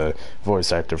 is honestly.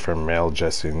 voice actor for male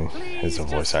Jesse is a Please, voice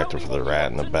just tell actor me for what the you Rat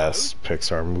want in the to best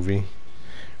Pixar movie.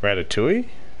 Ratatouille?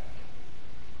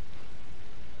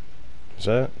 Is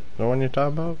that the one you're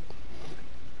talking about?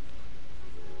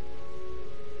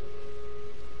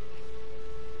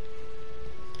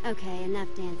 Okay, enough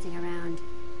dancing around.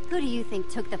 Who do you think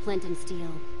took the flint and steel?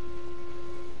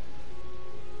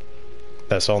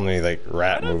 That's the only like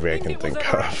rat movie I can it was think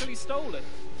ever of. actually stolen.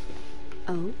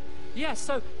 Oh? Yeah,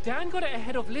 so Dan got it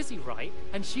ahead of Lizzie, right?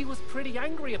 And she was pretty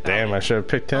angry about it. Damn, I should have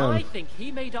picked I him. think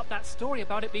he made up that story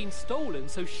about it being stolen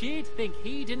so she'd think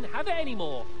he didn't have it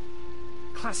anymore.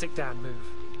 Classic Dan move.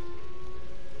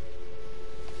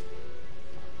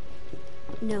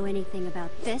 Know anything about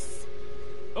this?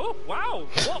 Oh, wow!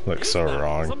 What Looks is so that?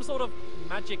 wrong. Some sort of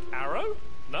magic arrow?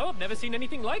 No, I've never seen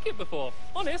anything like it before.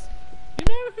 Honest. You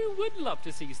know who would love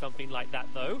to see something like that,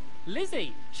 though?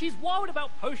 Lizzie. She's wild about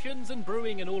potions and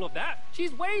brewing and all of that.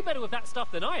 She's way better with that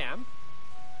stuff than I am.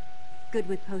 Good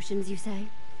with potions, you say?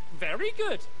 Very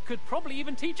good. Could probably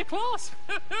even teach a class.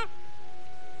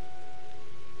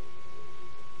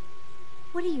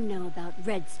 What do you know about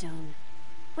redstone?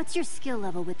 What's your skill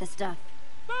level with the stuff?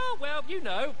 Oh, well, you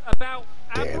know, about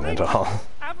Damn average. it all.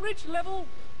 Average level,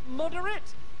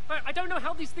 moderate. I don't know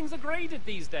how these things are graded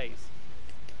these days.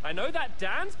 I know that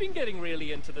Dan's been getting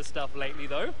really into the stuff lately,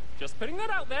 though. Just putting that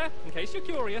out there, in case you're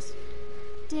curious.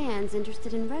 Dan's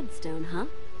interested in redstone, huh?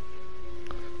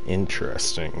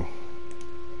 Interesting.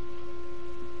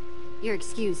 You're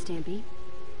excused, Stampy.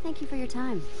 Thank you for your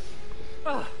time.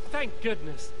 Oh, thank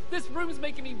goodness. This room's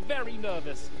making me very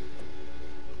nervous.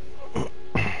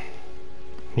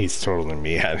 He's totally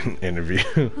me at an interview.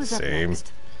 Who's up Same.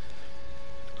 next?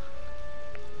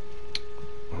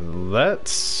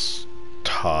 Let's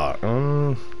talk.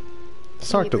 Let's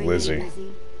talk to Can you bring in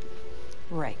Lizzie.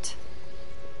 Right.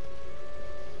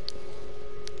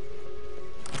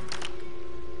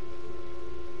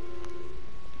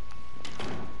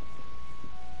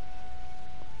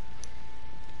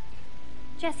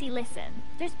 Jesse, listen.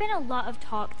 There's been a lot of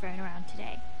talk thrown around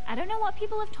today. I don't know what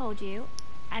people have told you.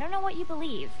 I don't know what you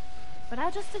believe. But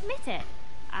I'll just admit it.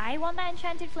 I want that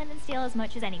enchanted flint and steel as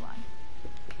much as anyone.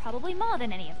 Probably more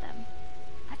than any of them.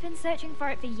 I've been searching for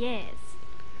it for years.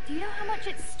 Do you know how much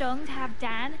it stung to have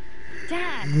Dan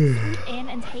swoop in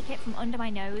and take it from under my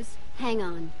nose? Hang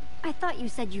on. I thought you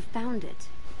said you found it.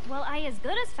 Well, I as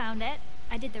good as found it.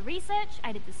 I did the research,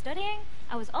 I did the studying,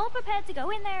 I was all prepared to go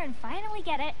in there and finally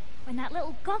get it when that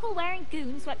little goggle-wearing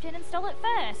goon swept in and stole it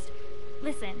first.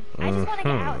 Listen, I just want to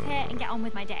get out of here and get on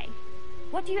with my day.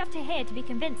 What do you have to hear to be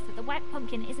convinced that the white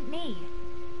pumpkin isn't me?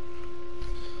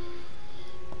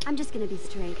 I'm just gonna be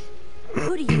straight.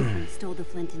 Who do you think stole the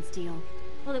flint and steel?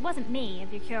 Well, it wasn't me,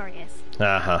 if you're curious.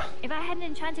 Uh-huh. If I had an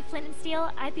enchanted flint and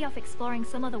steel, I'd be off exploring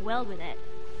some other world with it.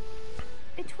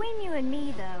 Between you and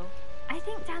me, though, I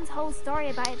think Dan's whole story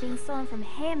about it being stolen from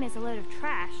him is a load of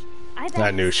trash.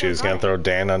 I knew she was gonna throw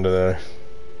Dan under the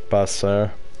bus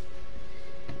there.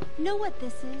 Know what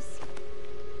this is?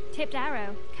 Tipped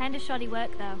arrow. Kinda shoddy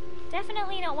work, though.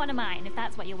 Definitely not one of mine, if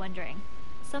that's what you're wondering.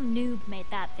 Some noob made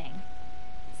that thing.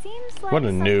 Seems like what a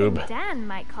something noob. Dan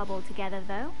might cobble together,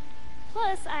 though.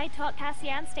 Plus, I taught Cassie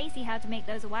and Stacy how to make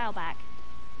those a while back.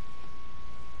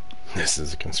 This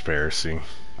is a conspiracy.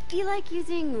 Do you like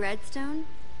using redstone?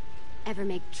 Ever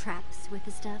make traps with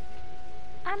the stuff?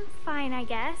 I'm fine, I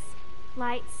guess.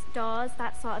 Lights, doors,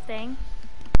 that sort of thing.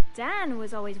 Dan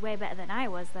was always way better than I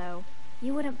was, though.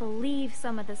 You wouldn't believe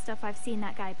some of the stuff I've seen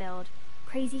that guy build.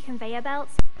 Crazy conveyor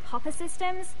belts, hopper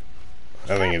systems.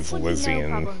 I think it's Lizzie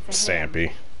and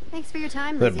Stampy. Thanks for your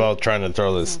time, They're Lizzie. both trying to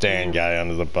throw this Dan guy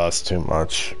under the bus too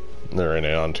much. They're in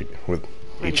it on with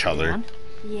each other.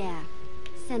 Yeah.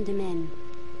 Send him in.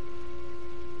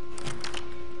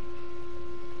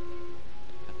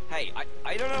 Hey,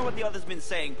 I don't know what the other's been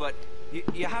saying, but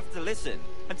you have to listen.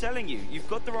 I'm telling you, you've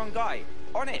got the wrong guy.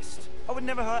 Honest. I would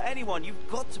never hurt anyone. You've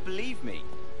got to believe me.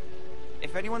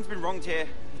 If anyone's been wronged here,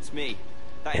 it's me.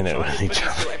 That enchanted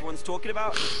flint everyone's talking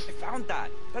about, I found that.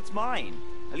 That's mine.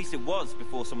 At least it was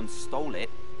before someone stole it.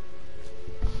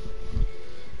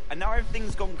 And now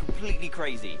everything's gone completely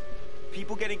crazy.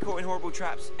 People getting caught in horrible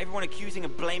traps, everyone accusing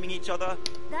and blaming each other.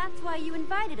 That's why you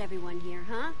invited everyone here,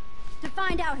 huh? To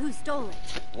find out who stole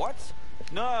it. What?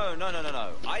 No.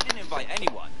 I didn't invite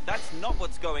anyone. That's not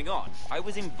what's going on. I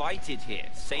was invited here,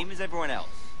 same as everyone else.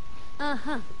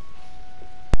 Uh-huh.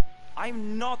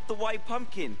 I'm not the white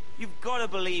pumpkin. You've got to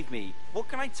believe me. What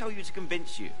can I tell you to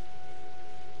convince you?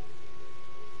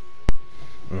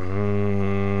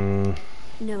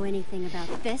 Know anything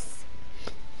about this?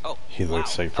 Oh, he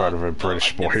looks like part of a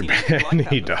British boy band.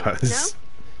 He does. No?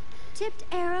 Tipped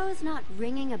arrows not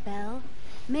ringing a bell?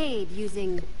 Made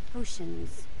using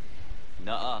potions.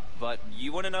 Nuh-uh, but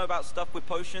you want to know about stuff with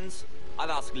potions? I'd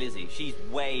ask Lizzie. She's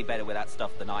way better with that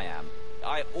stuff than I am.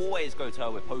 I always go to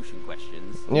her with potion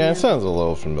questions. Yeah, it sounds a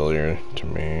little familiar to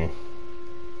me.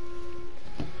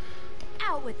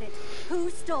 Out with it. Who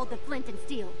stole the flint and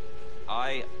steel?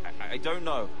 I don't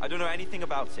know. I don't know anything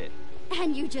about it.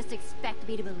 And you just expect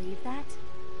me to believe that?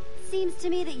 Seems to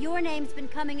me that your name's been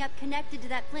coming up connected to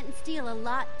that flint and steel a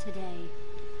lot today.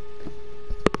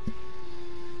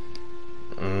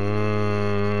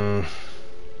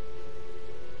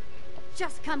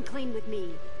 Just come clean with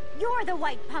me. You're the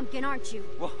white pumpkin, aren't you?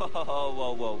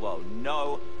 Whoa.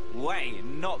 No way,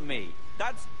 not me.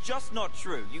 That's just not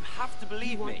true. You have to believe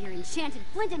me. You want your enchanted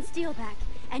flint and steel back,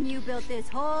 and you built this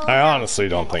whole... I honestly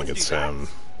don't think it's him.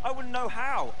 I wouldn't know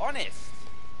how, honest.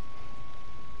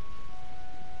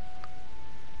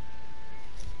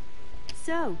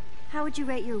 So, how would you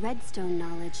rate your redstone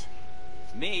knowledge?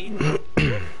 Me?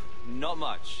 Not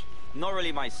much. Not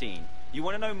really my scene. You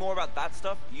want to know more about that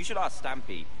stuff? You should ask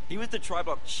Stampy. He was the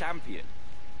Tri-Block champion.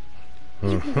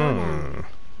 You can go now,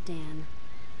 Dan.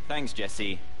 Thanks,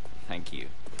 Jesse. Thank you.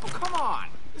 Oh, come on!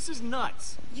 This is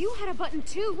nuts. You had a button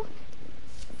too.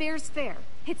 Fair's fair.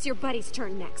 It's your buddy's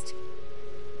turn next.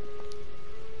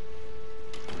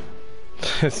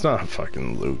 It's not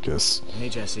fucking Lucas. Hey,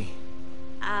 Jesse.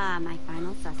 Ah, my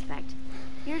final suspect.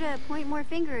 Here to point more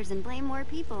fingers and blame more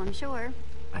people, I'm sure.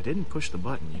 I didn't push the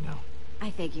button, you know. I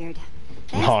figured.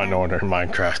 Law and Order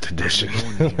Minecraft Edition.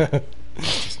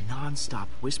 Just non-stop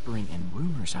whispering and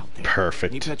rumors out there.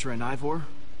 Perfect. Me, Petra, and Ivor,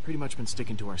 pretty much been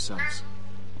sticking to ourselves.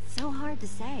 So hard to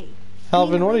say.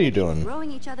 Alvin, what are you doing?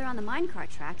 Throwing each other on the minecart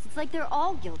tracks. It's like they're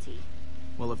all guilty.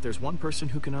 Well, if there's one person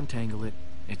who can untangle it,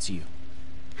 it's you.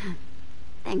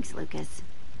 Thanks, Lucas.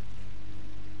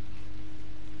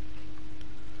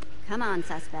 Come on,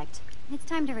 suspect. It's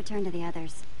time to return to the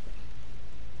others.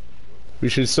 We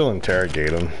should still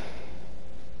interrogate him.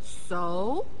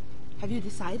 So, have you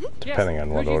decided? Depending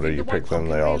on what order you pick them,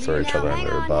 they all throw each other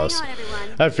under a bus.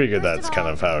 I figured that's kind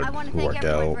of how it worked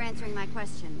out. For answering my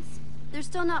questions. There's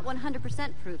still not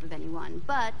 100% proof of anyone,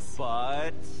 but...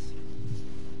 But...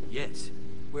 Yes.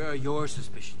 Where are your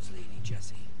suspicions, Lady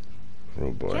Jessie?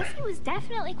 Oh boy. Jesse was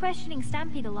definitely questioning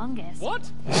Stampy the longest. What?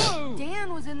 Whoa!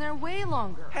 Dan was in there way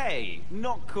longer. Hey,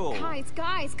 not cool.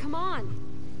 Guys, come on.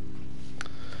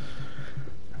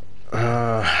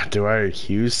 Do I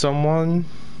accuse someone?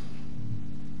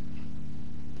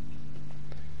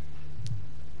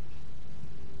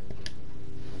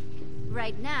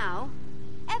 Right now,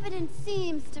 evidence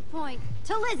seems to point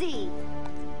to Lizzie.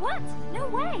 What? No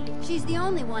way. She's the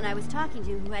only one I was talking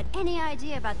to who had any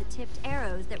idea about the tipped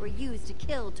arrows that were used to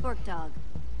kill Torkdog.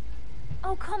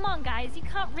 Oh, come on, guys. You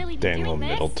can't really be Daniel doing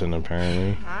this. Middleton,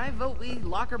 apparently. I vote we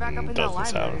lock her back up in the Doesn't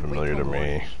library. sound and wait familiar to till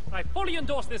morning. me. I fully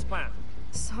endorse this plan.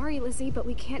 Sorry, Lizzie, but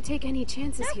we can't take any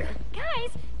chances here.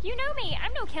 Guys, you know me.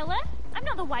 I'm no killer. I'm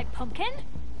not the white pumpkin.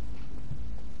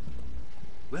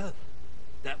 Well,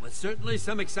 that was certainly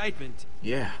some excitement.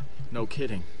 Yeah, no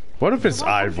kidding. What if it's The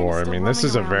white pumpkin Ivor? I still mean, this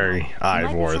is a roaming around, very though. He might be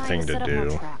Ivor trying thing to set up more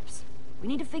do. traps. We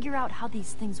need to figure out how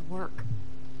these things work.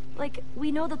 Like,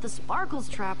 we know that the Sparkles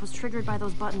trap was triggered by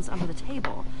those buttons under the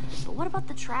table, but what about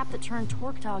the trap that turned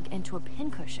Torkdog into a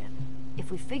pincushion?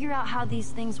 If we figure out how these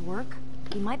things work,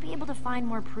 we might be able to find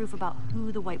more proof about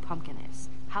who the white pumpkin is,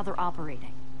 how they're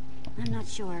operating. I'm not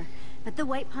sure, but the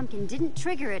white pumpkin didn't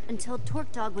trigger it until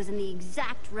Torkdog was in the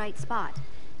exact right spot.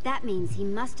 That means he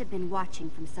must have been watching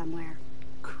from somewhere.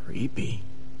 Creepy.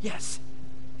 Yes.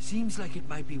 Seems like it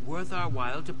might be worth our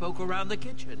while to poke around the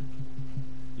kitchen.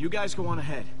 You guys go on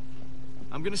ahead.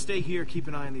 I'm gonna stay here, keep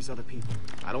an eye on these other people.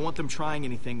 I don't want them trying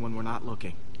anything when we're not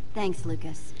looking. Thanks,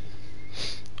 Lucas.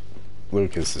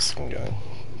 Lucas is gonna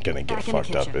get Back in the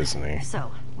fucked up, kitchen. isn't he?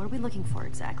 So, what are we looking for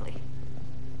exactly?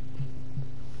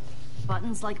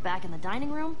 Buttons like back in the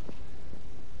dining room?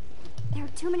 There are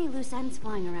too many loose ends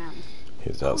flying around. He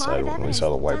was A lot outside of when we saw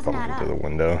the evidence white doesn't pumpkin add through the up.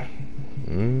 window.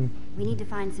 We need to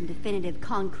find some definitive,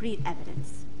 concrete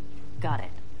evidence. Got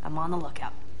it. I'm on the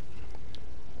lookout.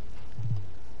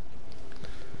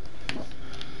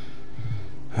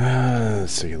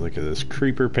 Let's take a look at this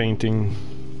creeper painting.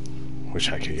 Wish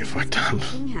I could get fucked up.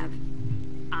 Painting have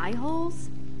eye holes?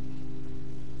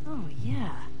 Oh,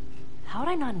 yeah. How'd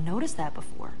I not notice that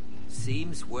before?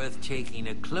 Seems worth taking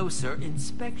a closer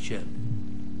inspection.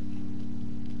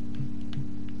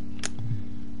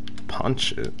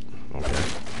 Punch it. Okay.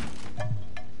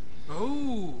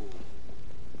 Oh.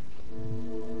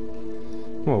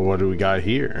 Well, what do we got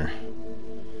here?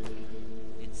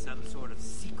 It's some sort of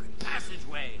secret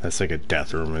passageway. That's like a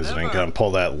death room, isn't it? Gonna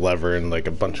pull that lever and like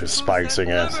a bunch of spikes are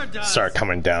gonna start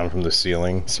coming down from the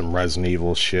ceiling. Some Resident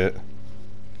Evil shit.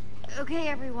 Okay,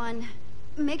 everyone.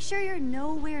 Make sure you're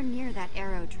nowhere near that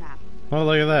arrow trap. Oh,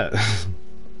 look at that.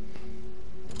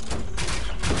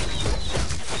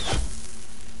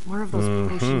 More of those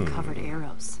potion-covered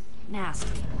arrows.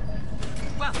 Nasty.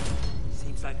 Well,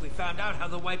 seems like we found out how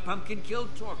the white pumpkin killed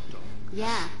Torkdog.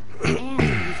 Yeah, and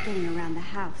he's getting around the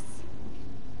house.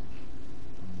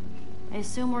 I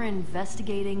assume we're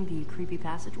investigating the creepy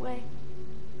passageway?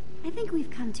 I think we've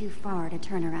come too far to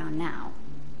turn around now.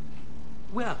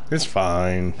 Well, It's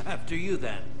fine. after you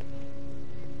then.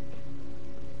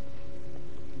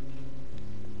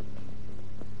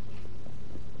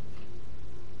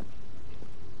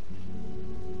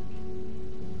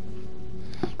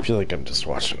 I feel like I'm just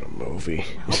watching a movie.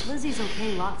 I hope Lizzie's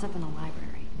okay locked up in the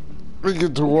library. We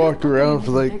get to walk around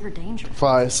for like Bigger danger.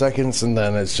 5 seconds and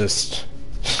then it's just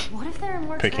What if there are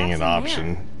more picking traps an in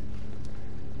option. there?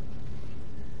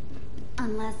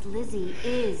 Unless Lizzie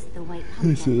is the white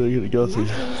This pumpkin. is like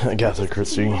a Agatha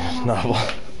Christie novel.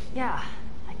 Yeah,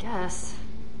 I guess.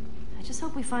 I just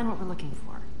hope we find what we're looking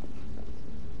for.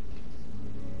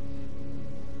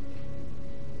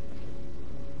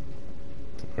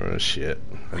 Oh shit.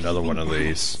 Another one of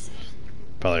these.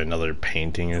 Probably another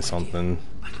painting or something.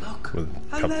 But look, With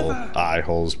a couple lever. eye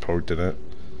holes poked in it.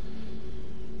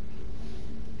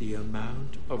 The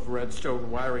amount of redstone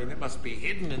wiring that must be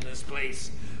hidden in this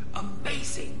place.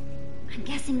 Amazing. I'm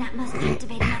guessing that must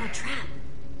activate another trap.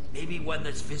 Maybe one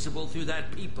that's visible through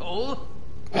that peephole?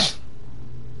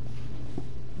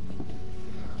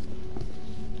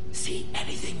 See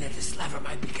anything that this lever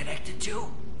might be connected to?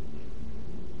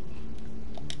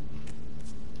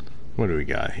 What do we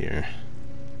got here?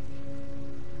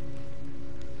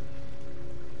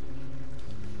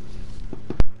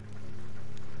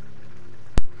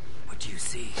 What do you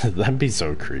see? That'd be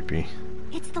so creepy.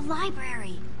 It's the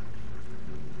library.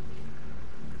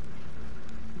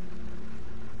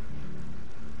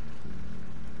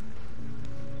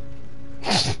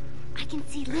 I can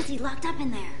see Lizzie locked up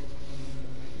in there.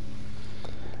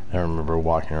 I remember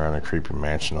walking around a creepy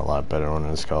mansion a lot better when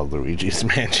it was called Luigi's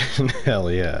Mansion. Hell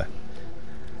yeah.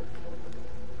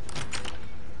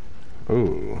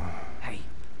 Ooh. Hey,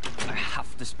 I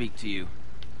have to speak to you.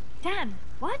 Dan,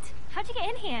 what? How'd you get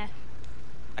in here?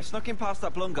 I snuck in past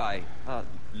that blonde guy,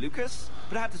 Lucas,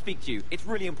 but I had to speak to you. It's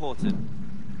really important.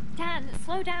 Dan,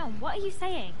 slow down. What are you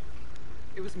saying?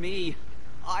 It was me.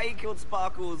 I killed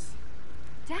Sparkles.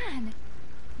 Dan,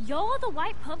 you're the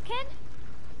white pumpkin?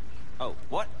 Oh,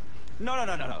 what? No.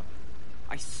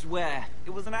 I swear,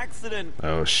 it was an accident.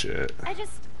 Oh shit.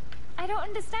 I don't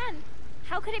understand.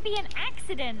 How could it be an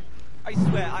accident? I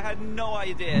swear, I had no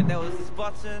idea. There was this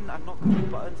button. I'm not good with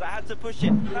buttons. I had to push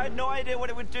it. I had no idea what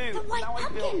it would do. The white now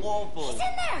pumpkin! I feel awful. He's in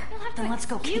there! You'll have to Then let's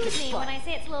go kick excuse his me butt. when I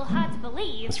say it's a little hard to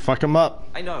believe. Let's fuck him up.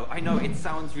 I know. It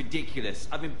sounds ridiculous.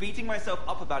 I've been beating myself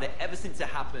up about it ever since it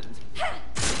happened.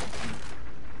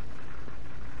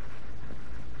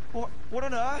 What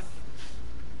on earth?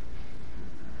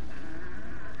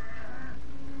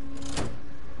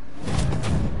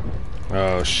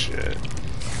 Oh shit.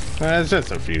 It's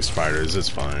just a few spiders, it's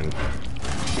fine.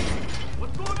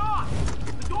 What's going on?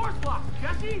 The door's locked,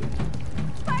 Jesse!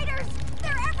 Spiders!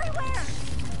 They're everywhere!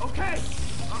 Okay,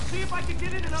 I'll see if I can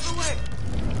get in another way.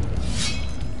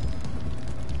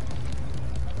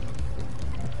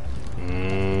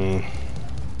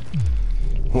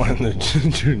 One of the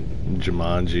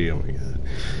Jumanji, oh my god.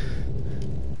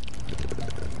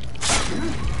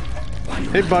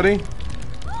 Hey buddy.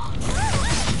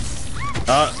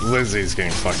 Lizzie's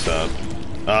getting fucked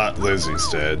up. Lizzie's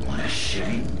dead. What a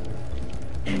shame.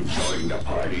 Enjoying the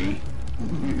party?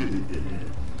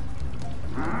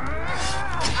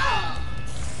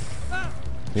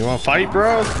 You wanna fight,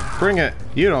 bro? Bring it.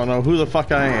 You don't know who the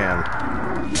fuck I am.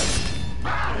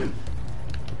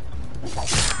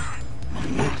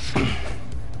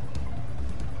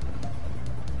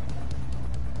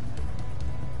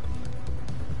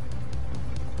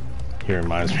 He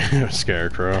reminds me of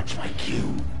Scarecrow. That's my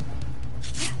cue.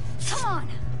 Come on!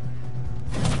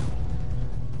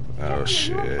 Oh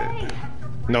shit.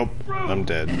 Nope, I'm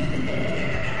dead.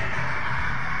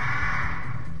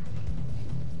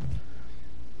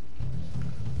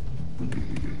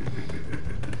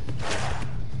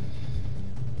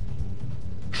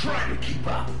 Try to keep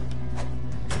up.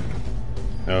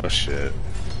 Oh shit.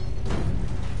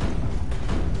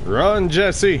 Run,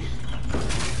 Jesse!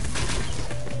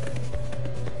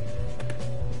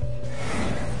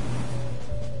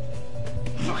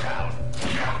 Look out.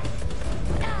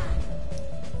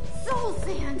 Soul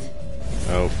sand!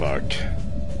 Oh fuck.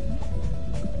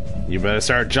 You better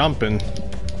start jumping.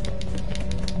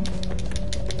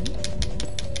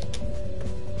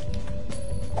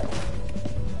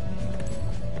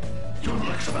 Your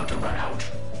luck's about to run out.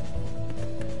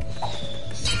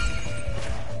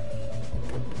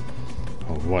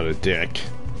 Oh, what a dick.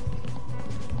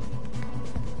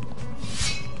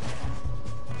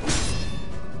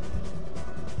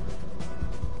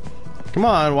 Come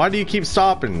on, why do you keep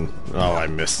stopping? Oh, I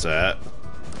missed that.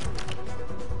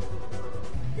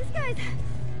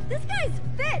 This guy's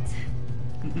fit!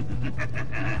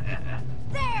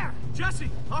 There! Jesse,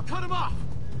 I'll cut him off.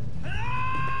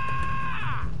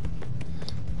 Ah!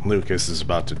 Lucas is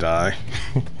about to die.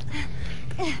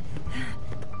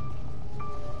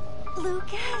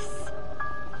 Lucas?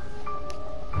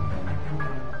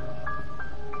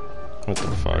 What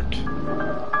the fuck?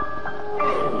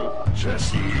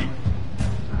 Jesse.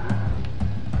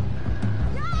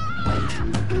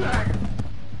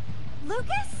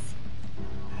 Lucas?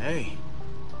 Hey.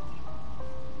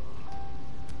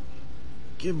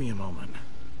 Give me a moment.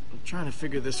 I'm trying to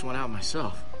figure this one out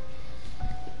myself.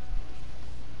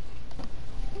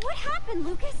 What happened,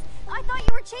 Lucas? I thought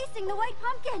you were chasing the white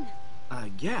pumpkin.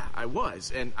 Yeah, I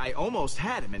was, and I almost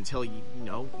had him until, you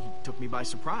know, he took me by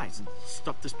surprise and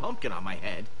stuffed this pumpkin on my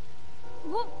head.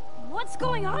 What's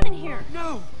going on in here?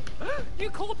 No! You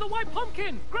called the white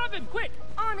pumpkin! Grab him, quick!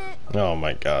 On it. Oh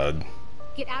my god.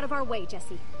 Get out of our way,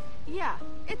 Jesse. Yeah,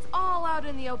 it's all out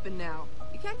in the open now.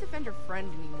 You can't defend your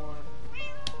friend anymore.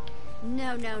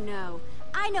 No.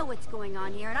 I know what's going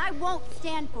on here, and I won't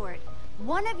stand for it.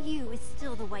 One of you is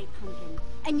still the white pumpkin,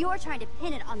 and you're trying to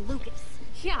pin it on Lucas.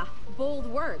 Yeah, bold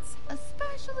words.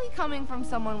 Especially coming from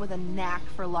someone with a knack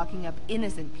for locking up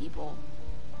innocent people.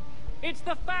 It's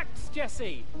the facts,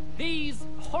 Jesse! These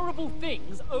horrible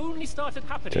things only started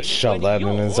happening Just shove when that in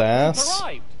your his group ass.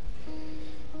 arrived.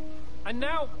 And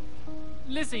now,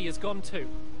 Lizzie is gone too.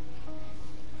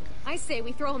 I say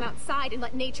we throw him outside and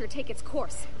let nature take its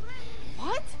course.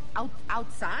 What?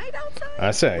 Outside?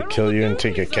 I say I kill you and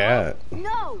take a cat.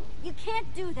 No, you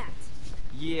can't do that.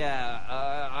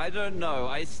 Yeah, I don't know.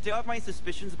 I still have my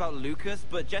suspicions about Lucas,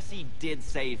 but Jesse did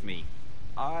save me.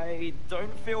 I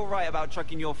don't feel right about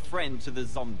chucking your friend to the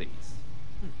zombies.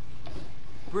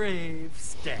 Brave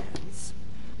stance.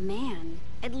 Man,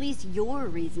 at least you're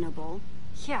reasonable.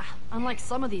 Yeah, unlike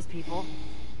some of these people.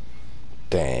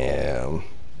 Damn.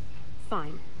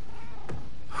 Fine.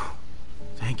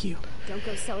 Thank you. Don't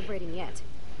go celebrating yet.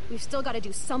 We've still got to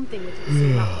do something with you so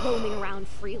you're not roaming around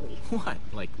freely. What?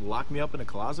 Like lock me up in a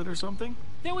closet or something?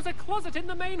 There was a closet in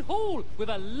the main hall with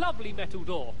a lovely metal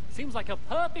door. Seems like a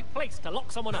perfect place to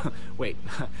lock someone up. Wait,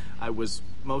 I was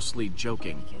mostly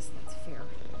joking. I guess that's fair.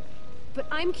 But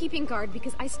I'm keeping guard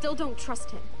because I still don't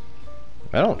trust him.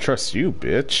 I don't trust you,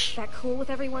 bitch. That cool with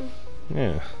everyone?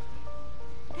 Yeah.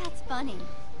 That's funny.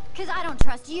 Because I don't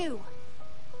trust you.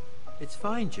 It's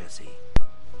fine, Jesse.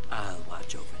 I'll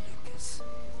watch over Lucas.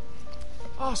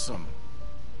 Awesome.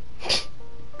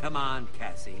 Come on,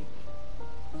 Cassie.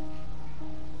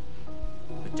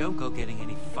 But don't go getting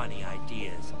any funny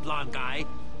ideas. Blonde guy,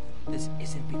 this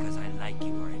isn't because I like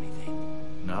you or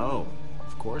anything. No,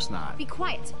 of course not. Be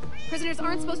quiet. Prisoners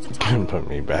aren't supposed to talk. Put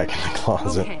me back in the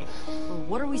closet. Okay, well,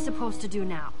 what are we supposed to do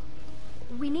now?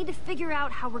 We need to figure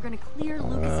out how we're going to clear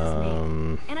Lucas's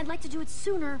name. And I'd like to do it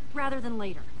sooner rather than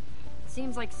later.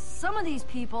 Seems like some of these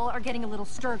people are getting a little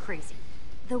stir-crazy.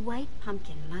 The White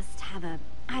Pumpkin must have a,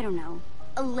 I don't know,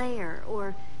 a lair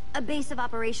or a base of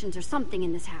operations or something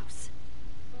in this house.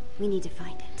 We need to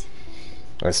find it.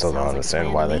 I still don't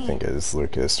understand why they think it's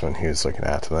Lucas when he was looking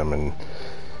after them and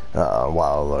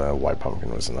while White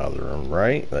Pumpkin was in the other room,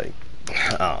 right? Like, I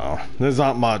don't know. There's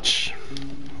not much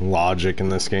logic in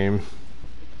this game.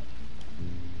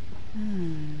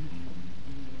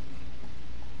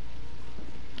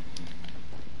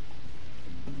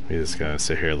 We just gonna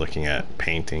sit here looking at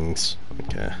paintings.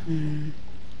 Okay.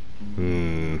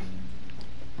 Can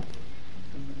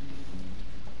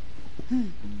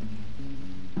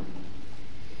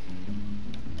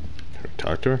we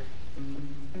talk to her?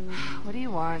 What do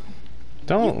you want?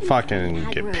 Don't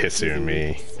fucking get pissy with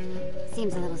me.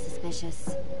 Seems a little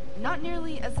suspicious. Not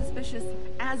nearly as suspicious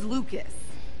as Lucas.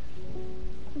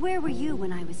 Where were you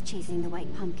when I was chasing the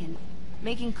White Pumpkin?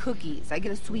 Making cookies. I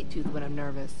get a sweet tooth when I'm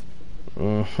nervous.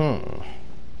 Don't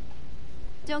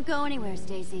go anywhere,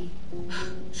 Stacy.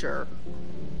 Sure.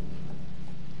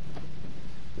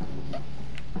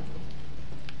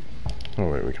 Oh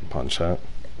wait, we can punch that.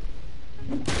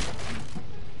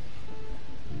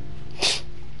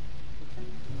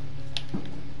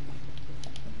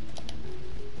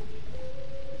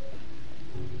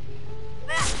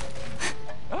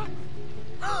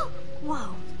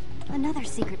 Whoa, another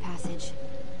secret passage.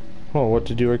 Well, what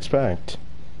did you expect?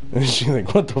 And she's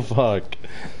like, what the fuck?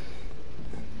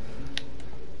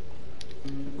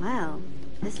 Well,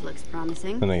 this looks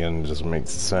promising. And again, it just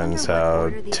makes sense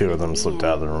how two of them slipped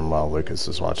out of the room while Lucas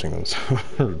is watching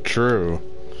them. True.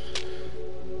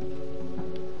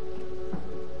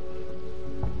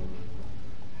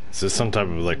 Is this some type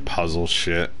of like puzzle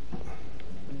shit?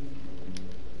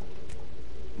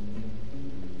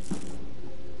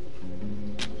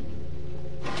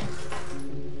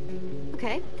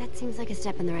 Okay, that seems like a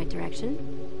step in the right direction.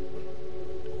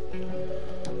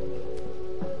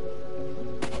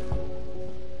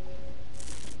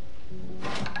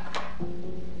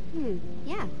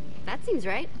 Yeah, that seems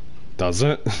right. Does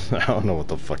it? I don't know what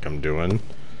the fuck I'm doing.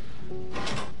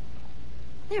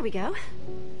 There we go.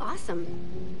 Awesome.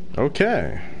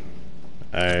 Okay.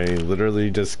 I literally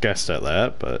just guessed at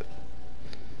that, but...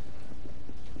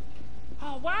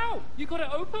 Oh, wow! You got it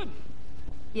open!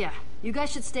 Yeah, you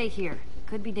guys should stay here.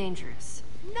 Could be dangerous.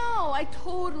 No, I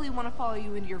totally want to follow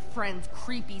you into your friend's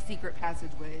creepy secret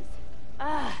passageways.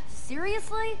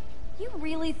 Seriously? You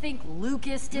really think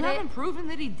Lucas did You it? haven't proven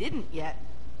that he didn't yet.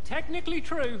 Technically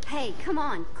true. Hey, come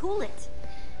on, cool it.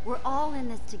 We're all in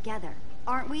this together,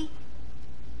 aren't we?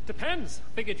 Depends.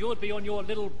 Figured you'd be on your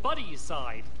little buddy's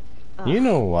side. You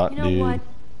know what, You know dude? what?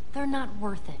 They're not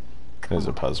worth it. There's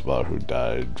a puzzle about who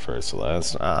died first or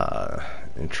last.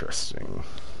 Interesting.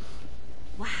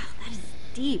 Wow, that is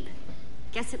deep.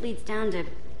 Guess it leads down to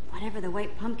whatever the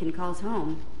White Pumpkin calls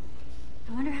home.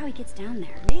 I wonder how he gets down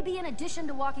there. Maybe in addition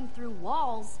to walking through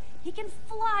walls, he can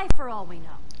fly for all we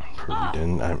know.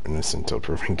 Proven I'm innocent until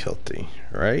proven guilty,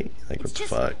 right? Like, what the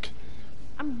fuck?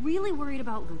 I'm really worried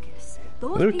about Lucas.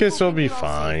 Those Lucas people will be think they're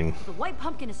all fine. safe. The White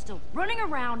Pumpkin is still running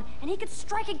around, and he could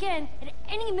strike again at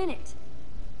any minute.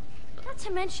 Not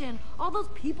to mention, all those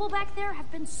people back there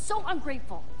have been so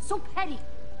ungrateful, so petty.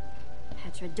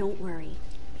 Petra, don't worry.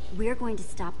 We're going to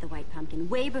stop the White Pumpkin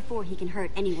way before he can hurt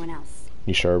anyone else.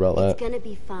 You sure about It's that? gonna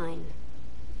be fine.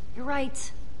 You're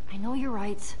right. I know you're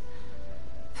right.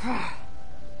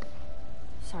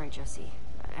 Sorry, Jesse.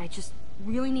 I just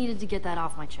really needed to get that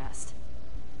off my chest.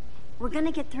 We're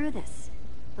gonna get through this.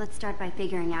 Let's start by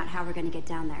figuring out how we're gonna get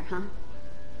down there, huh?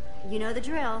 You know the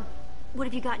drill. What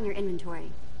have you got in your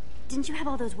inventory? Didn't you have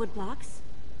all those wood blocks?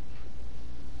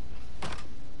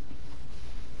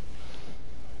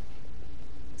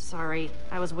 Sorry,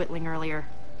 I was whittling earlier.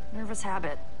 Nervous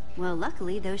habit. Well,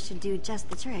 luckily, those should do just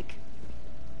the trick.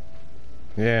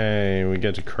 Yay, we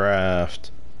get to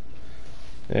craft.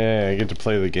 Yeah, I get to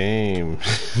play the game.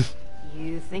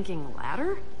 You thinking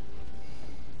ladder?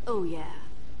 Oh, yeah.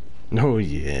 Oh,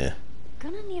 yeah.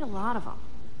 Gonna need a lot of them.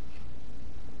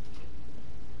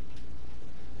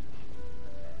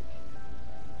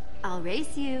 I'll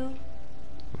race you.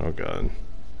 Oh, God.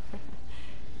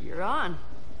 You're on.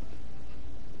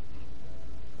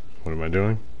 What am I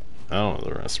doing? I don't know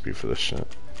the recipe for this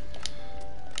shit.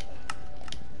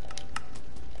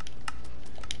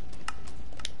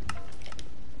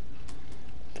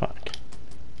 Fuck.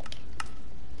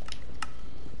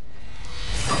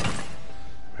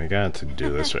 I got to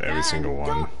do this with every single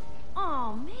one.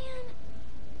 Oh,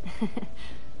 man.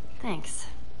 Thanks.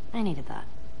 I needed that.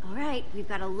 All right, we've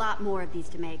got a lot more of these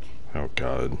to make. Oh,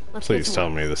 God. Let's Please get to tell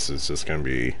work. me this is just gonna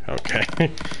be okay.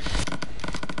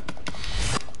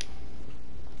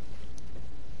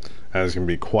 I was gonna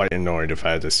be quite annoyed if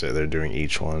I had to sit there doing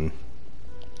each one.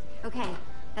 Okay,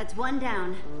 that's one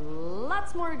down.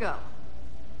 Lots more to go.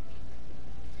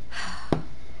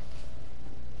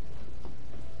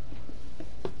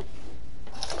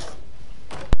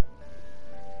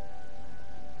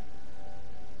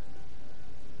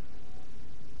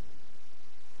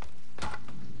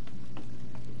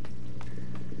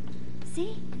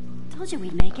 See? Told you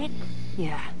we'd make it.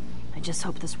 Yeah, I just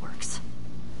hope this works.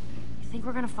 You think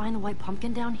we're gonna find the white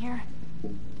pumpkin down here?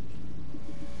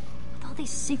 With all these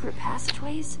secret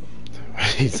passageways?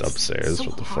 He's upstairs. So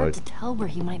What the hard fuck? to tell where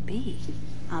he might be.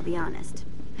 I'll be honest.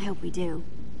 I hope we do.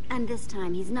 And this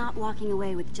time, he's not walking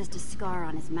away with just a scar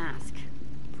on his mask.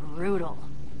 Brutal.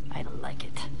 I like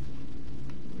it.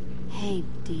 Hey,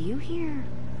 do you hear?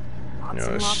 Lots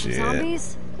Oh, and lots shit. of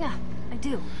zombies? Yeah, I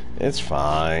do. It's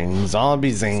fine.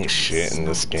 Zombies ain't shit in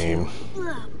this game.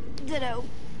 Ugh, ditto.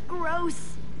 Gross.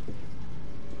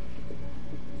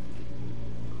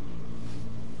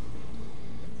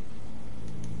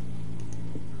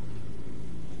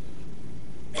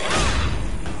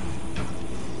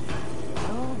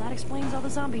 Well, that explains all the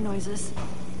zombie noises.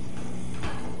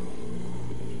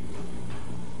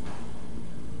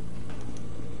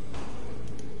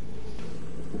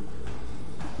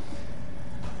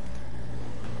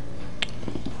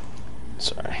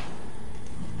 Sorry.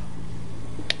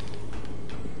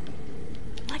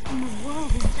 What in the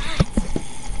world is that?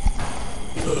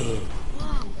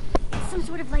 Whoa. It's some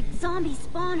sort of like zombie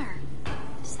spawner.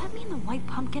 Does that mean the white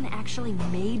pumpkin actually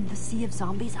made the sea of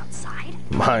zombies outside?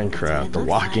 Minecraft, The looks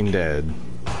Walking like. Dead.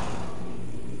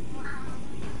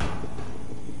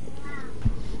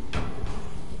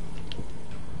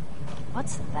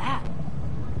 What's that?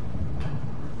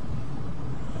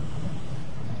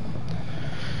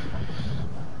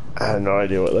 I have no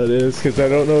idea what that is because I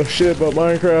don't know shit about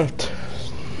Minecraft.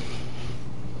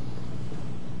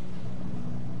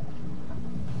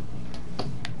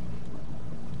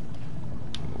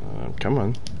 Come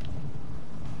on.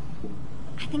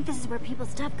 I think this is where people's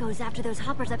stuff goes after those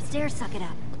hoppers upstairs suck it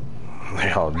up.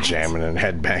 They all jamming and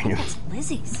headbanging.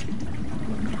 Lizzie's.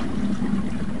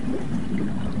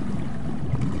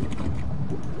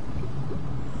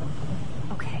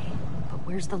 Okay, but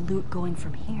where's the loot going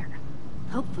from here?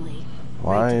 Hopefully.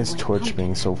 Why right to is the white Twitch pumpkin.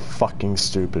 being so fucking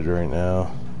stupid right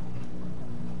now?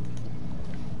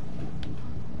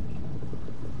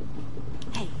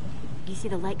 Hey, you see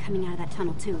the light coming out of that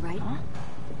tunnel too, right? Huh?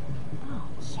 Oh,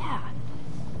 yeah.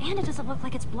 And it doesn't look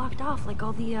like it's blocked off like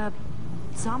all the,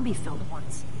 zombie-filled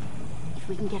ones. If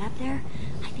we can get up there,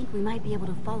 I think we might be able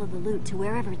to follow the loot to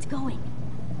wherever it's going.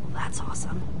 Well, that's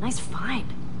awesome. Nice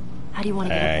find. How do you want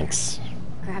to get up Thanks.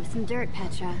 Grab some dirt,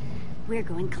 Petra. We're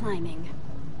going climbing.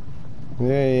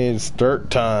 Yay, it's dirt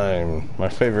time. My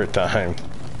favorite time. there?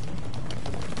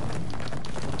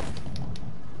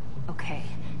 Okay,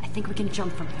 I think we can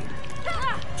jump from here.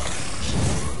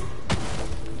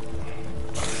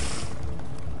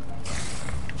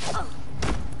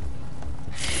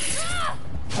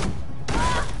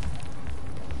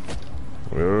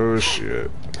 Oh shit.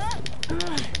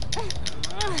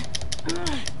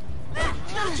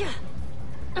 Gotcha!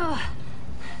 Ugh.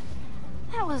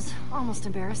 That was almost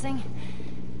embarrassing.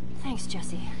 Thanks,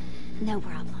 Jesse. No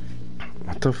problem.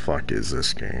 What the fuck is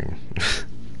this game?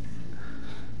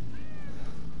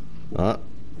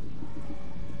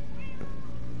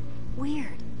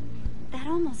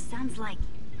 almost sounds like...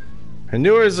 I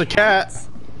knew it was a cat.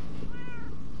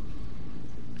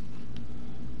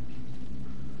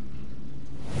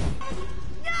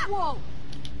 Whoa!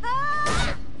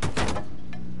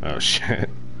 Oh shit.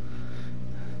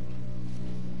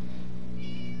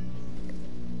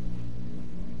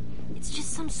 It's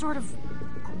just some sort of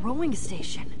growing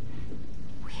station.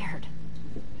 Weird.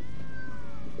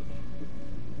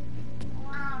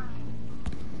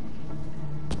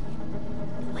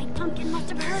 The white pumpkin must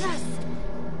have heard us.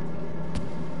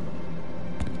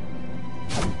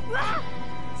 Ah!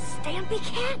 Stampy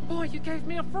Cat? Boy, you gave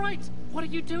me a fright. What are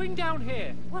you doing down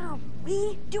here? What are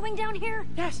we doing down here?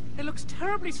 Yes, it looks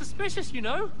terribly suspicious, you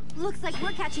know. Looks like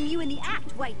we're catching you in the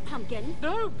act, white pumpkin.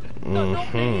 No,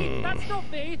 not me. That's not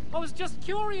me. I was just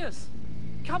curious.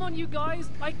 Come on, you guys.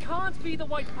 I can't be the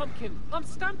white pumpkin. I'm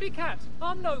Stampy Cat.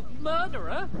 I'm no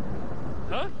murderer.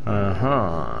 Huh?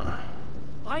 Uh-huh.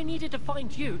 I needed to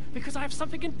find you because I have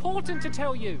something important to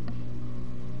tell you.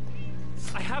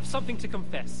 I have something to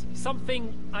confess.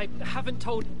 Something I haven't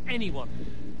told anyone.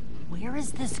 Where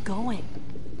is this going?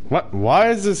 What?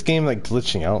 Why is this game like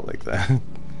glitching out like that?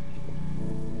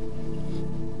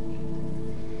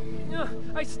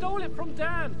 I stole it from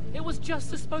Dan. It was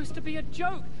just supposed to be a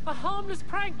joke, a harmless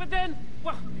prank, but then,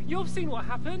 well, you've seen what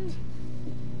happened.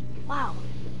 Wow.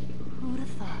 Who'd have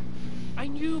thought? I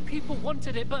knew people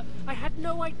wanted it, but I had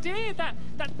no idea that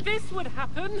this would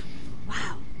happen.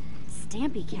 Wow.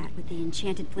 Stampy Cat with the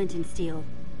enchanted flint and steel.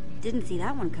 Didn't see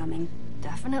that one coming.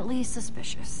 Definitely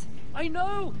suspicious. I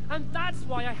know, and that's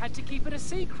why I had to keep it a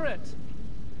secret.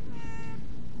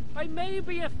 I may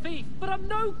be a thief, but I'm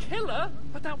no killer.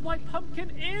 But that white pumpkin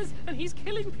is, and he's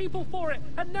killing people for it.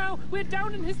 And now we're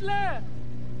down in his lair.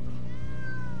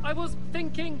 I was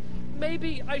thinking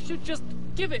maybe I should just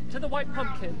give it to the white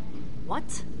pumpkin.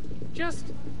 What?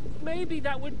 Just maybe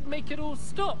that would make it all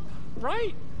stop,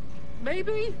 right?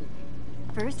 Maybe?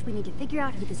 First, we need to figure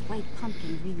out who this white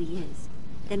pumpkin really is.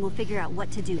 Then we'll figure out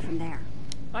what to do from there.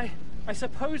 I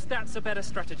suppose that's a better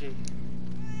strategy.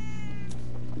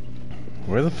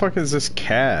 Where the fuck is this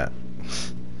cat?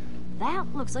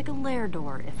 That looks like a lair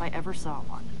door if I ever saw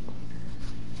one.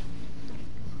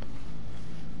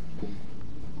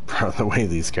 Bro, the way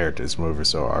these characters move are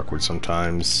so awkward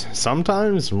sometimes.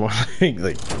 Sometimes? More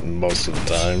like most of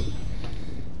the time.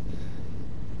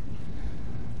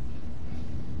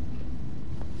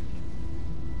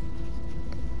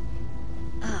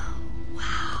 Oh,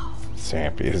 wow.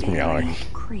 Stampy is meowing.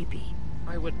 Creepy.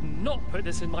 I would not put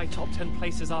this in my top 10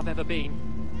 places I've ever been.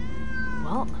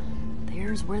 Well,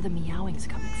 there's where the meowing's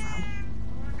coming from.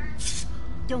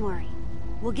 Don't worry.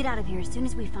 We'll get out of here as soon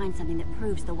as we find something that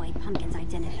proves the white pumpkin's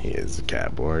identity. He is a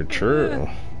cat boy, true.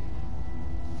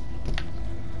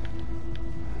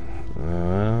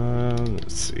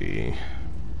 Let's see.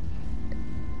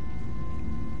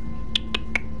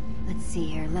 Let's see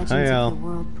here. Legends Hi, Al. of the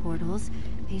World Portals.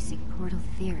 Basic portal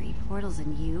theory. Portals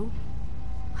and you.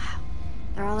 Wow.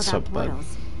 They're all What's about up, bud?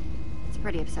 portals. It's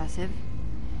pretty obsessive.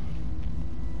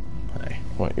 Hey,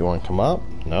 what, you want to come up?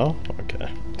 No? Okay.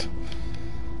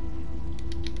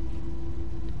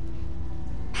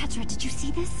 Petra, did you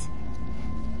see this?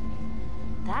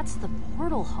 That's the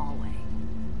portal hallway.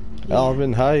 Yeah.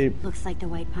 Alvin, hype. Looks like the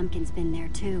white pumpkin's been there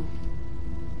too.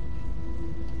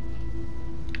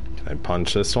 Can I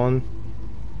punch this one?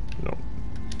 No.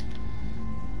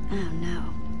 Oh no.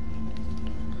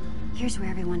 Here's where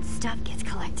everyone's stuff gets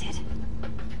collected.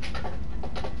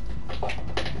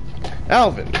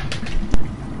 Alvin!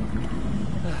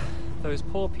 Those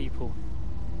poor people.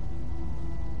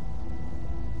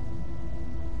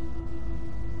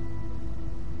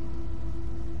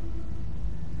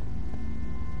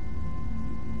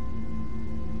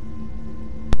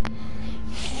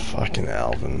 Fucking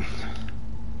Alvin.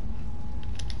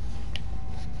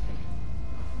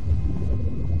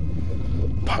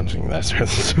 Punching, that's the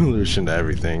solution to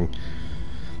everything.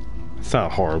 It's not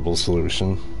a horrible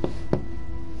solution.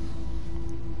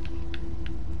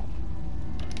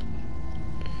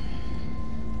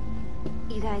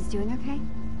 You guys doing okay?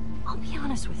 I'll be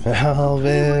honest with you. I'm pretty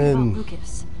worried about Alvin!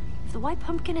 Lucas. If the white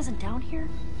pumpkin isn't down here,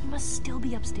 he must still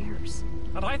be upstairs.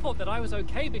 And I thought that I was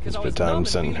okay because It's I was bedtime, numb and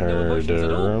send feeling no her emotions to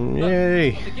at all. room. But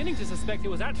Yay! I'm beginning to suspect it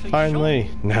was actually Finally,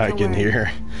 shock. now I Don't can worry.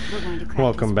 hear. We're going to crack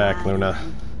Welcome this back, wide Luna.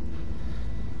 open.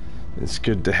 It's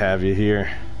good to have you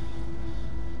here.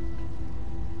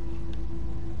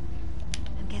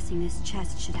 I'm guessing this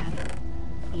chest should have...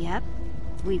 Yep.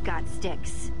 We've got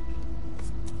sticks.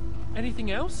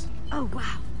 Anything else? Oh,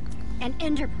 wow. And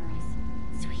ender pearls.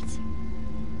 Sweet.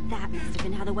 That must have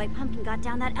been how the white pumpkin got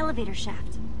down that elevator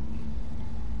shaft.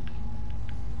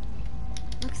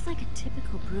 Looks like a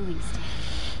typical brewing stand.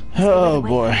 Oh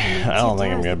boy, I don't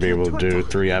think I'm gonna be able to do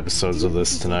 3 episodes of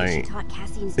this tonight.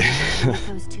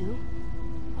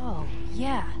 Oh,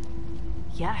 yeah.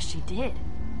 Yeah, she did.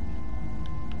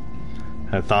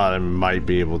 I thought I might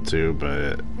be able to,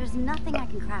 but... There's nothing I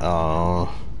can craft.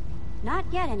 Oh. Not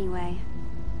yet, anyway.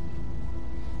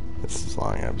 This is a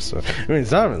long episode. I mean,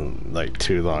 it's not even, like,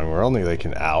 too long. We're only, like,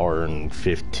 an hour and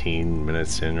 15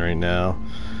 minutes in right now.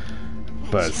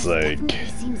 But it's like...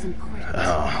 Seems important.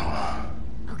 Oh.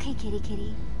 Okay,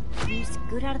 kitty. Can you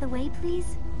scoot out of the way,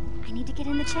 please? I need to get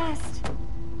in the chest.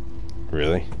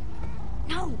 Really?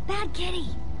 No, bad kitty.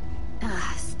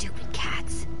 Ugh, stupid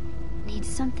cats. Need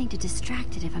something to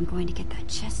distract it if I'm going to get that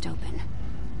chest open.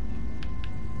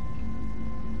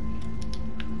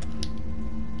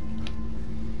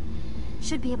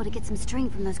 Should be able to get some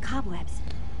string from those cobwebs.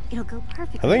 It'll go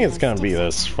perfectly. I think it's gonna be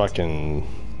this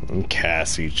fucking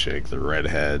Cassie chick, the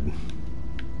redhead.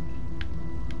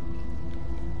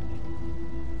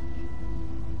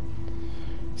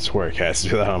 Swear Cassie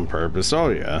did that on purpose. Oh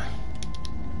yeah.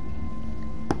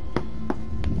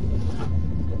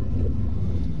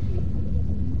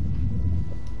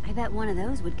 I bet one of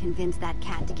those would convince that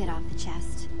cat to get off the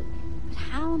chest. But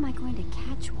how am I going to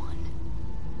catch one?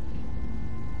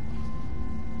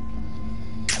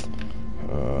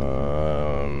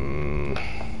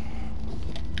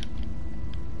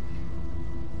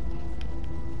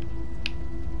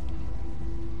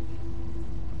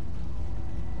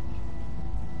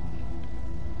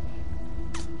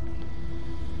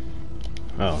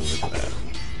 Oh, look at that.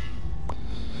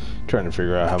 Trying to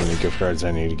figure out how many gift cards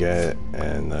I need to get,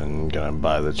 and then gonna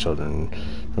buy the children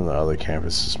from the other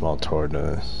campus a small tour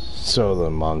so the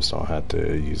moms don't have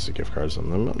to use the gift cards on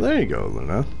them. There you go,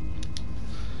 Luna.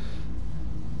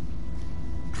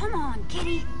 Come on,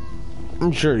 kitty.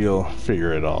 I'm sure you'll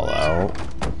figure it all out.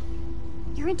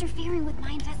 You're interfering with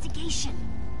my investigation.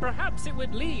 Perhaps it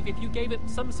would leave if you gave it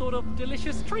some sort of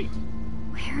delicious treat.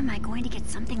 Where am I going to get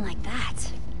something like that?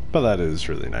 But that is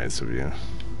really nice of you.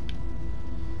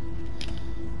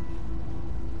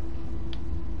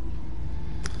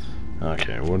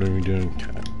 Okay, what are we doing?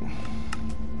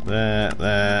 That,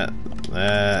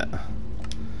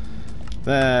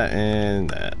 and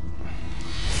that.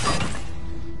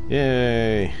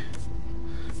 Yay!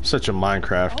 Such a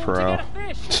Minecraft pro.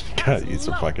 Gotta use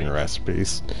the fucking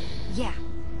recipes. Yeah,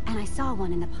 and I saw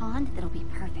one in the pond that'll be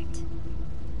perfect.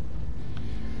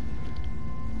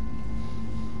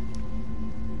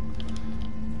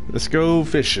 Let's go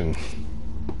fishing.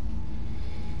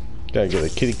 Gotta get the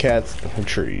kitty cats a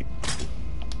treat.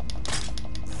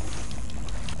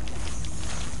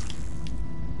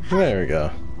 There we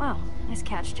go. Wow, nice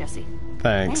catch, Jesse.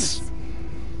 Thanks.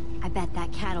 I bet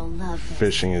that cat'll love this.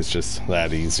 Fishing is just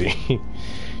that easy.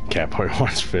 Catboy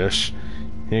wants fish.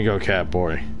 Here you go,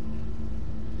 Catboy.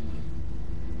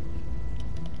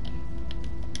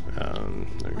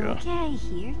 There we go. Okay,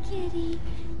 here, kitty.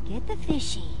 Get the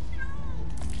fishy.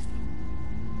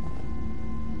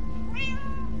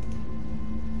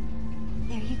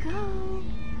 There you go.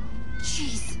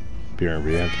 Jeez.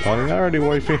 BRB at the party already,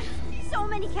 wifey. So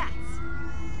many cats.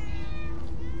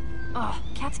 Ugh,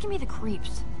 cats give me the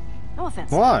creeps. No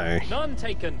offense. Why? None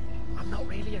taken. I'm not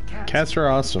really a cat. Cats are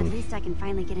awesome. At least I can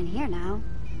finally get in here now.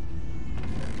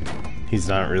 He's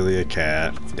not really a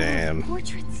cat. Damn.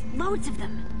 Portraits. Loads of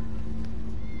them.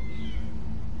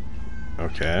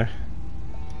 Okay.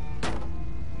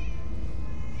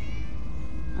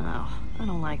 Oh, I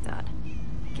don't like that.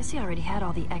 I guess he already had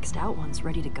all the X'd out ones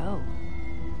ready to go.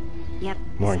 Yep.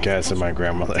 More cats than my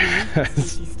grandmother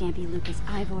has. Stampy, Lucas,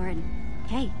 Ivor, and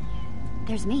hey,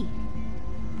 there's me.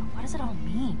 But what does it all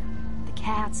mean? The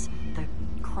cats, the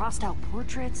crossed out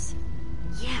portraits?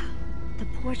 Yeah, the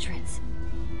portraits.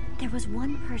 There was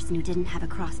one person who didn't have a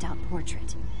crossed out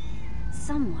portrait.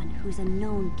 Someone who's a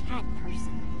known cat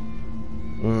person.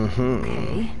 Mm-hmm.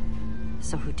 Okay.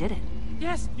 So who did it?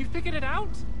 Yes, you figured it out?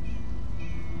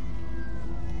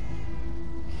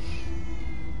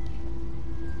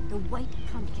 The white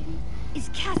pumpkin is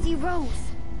Cassie Rose.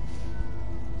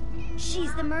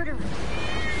 She's the murderer.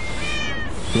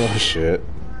 Oh shit.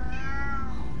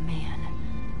 Oh man,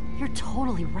 you're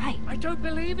totally right. I don't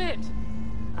believe it.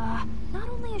 Not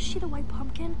only is she the white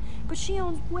pumpkin, but she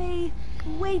owns way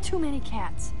too many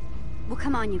cats. Well,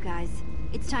 come on, you guys.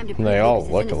 It's time to. They all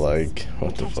look alike.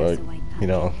 What the fuck? You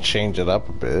know, change it up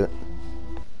a bit.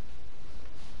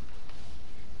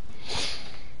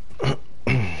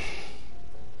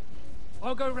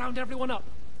 I'll go round everyone up.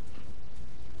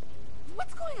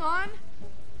 What's going on?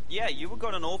 Yeah, you were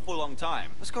gone an awful long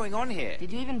time. What's going on here?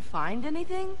 Did you even find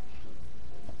anything?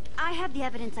 I have the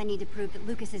evidence I need to prove that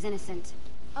Lucas is innocent.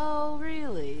 Oh,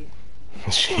 really?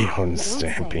 She owns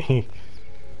Stampy.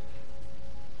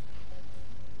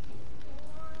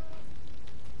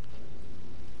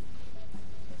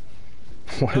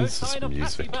 What is this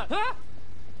music?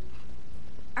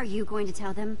 Are you going to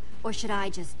tell them, or should I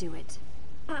just do it?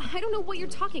 I don't know what you're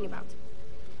talking about.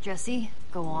 Jesse,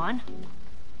 go on.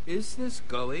 Is this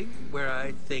going where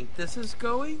I think this is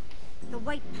going? The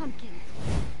White Pumpkin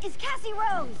is Cassie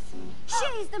Rose.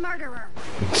 She's the murderer.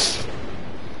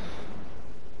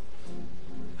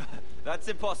 That's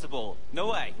impossible. No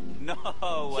way. No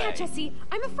way. Yeah, Jesse,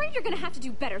 I'm afraid you're gonna have to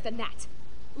do better than that.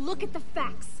 Look at the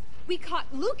facts. We caught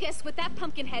Lucas with that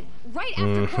pumpkin head right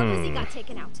after Corvusy got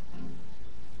taken out.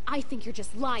 I think you're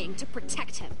just lying to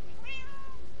protect him.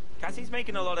 Cassie's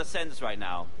making a lot of sense right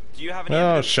now. Do you have any Oh,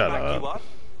 evidence shut to back up. you up?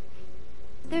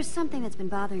 There's something that's been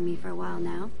bothering me for a while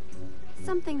now.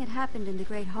 Something that happened in the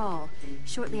Great Hall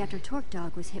shortly after Torque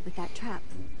Dog was hit with that trap.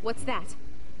 What's that?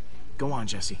 Go on,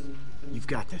 Jesse. You've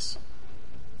got this.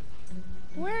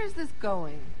 Where is this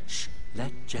going? Shh,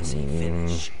 let Jesse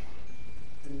finish.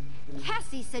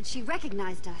 Cassie said she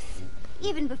recognized us,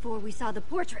 even before we saw the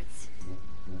portraits.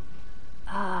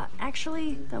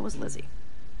 Actually, that was Lizzie.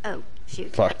 Oh,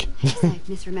 shoot. Fuck. I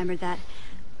misremembered that.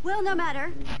 Well, no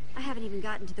matter. I haven't even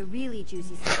gotten to the really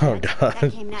juicy stuff. Oh, yet. God.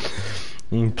 That came next.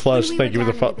 Plus, When we thank you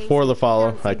were for down the, in the for the basement,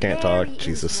 follow. we found I some can't talk. very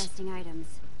Jesus. interesting items.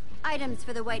 Items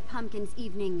for the White Pumpkin's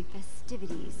evening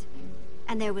festivities.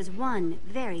 And there was one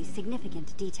very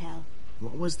significant detail.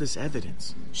 What was this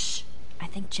evidence? Shh. I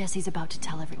think Jesse's about to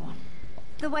tell everyone.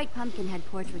 The White Pumpkin had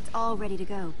portraits all ready to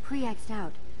go, pre-X'd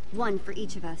out. One for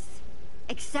each of us.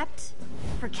 Except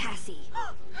for Cassie.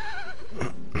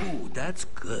 Ooh, that's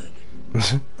good.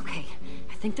 Okay,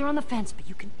 I think they're on the fence, but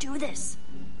you can do this.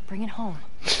 Bring it home,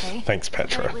 okay? Thanks, But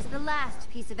Petra. it was the last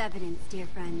piece of evidence, dear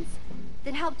friends,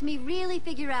 that helped me really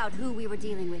figure out who we were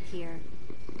dealing with here.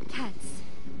 Cats.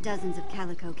 Dozens of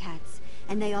calico cats.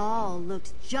 And they all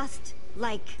looked just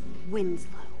like Winslow.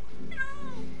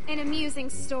 An amusing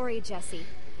story, Jesse.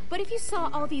 But if you saw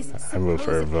all these I move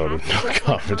for a supposed vote of cats no dressed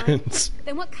like confidence. mine,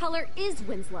 then what color is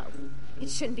Winslow? It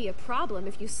shouldn't be a problem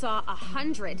if you saw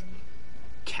 100.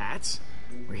 Cats?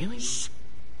 Really?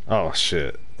 Oh,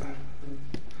 shit.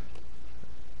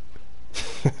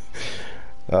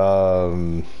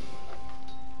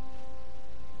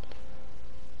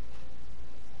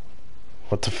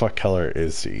 What the fuck color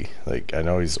is he? Like, I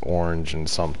know he's orange and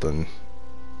something.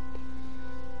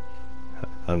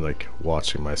 I'm like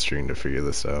watching my stream to figure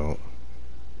this out.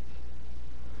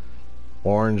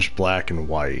 Orange, black, and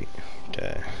white.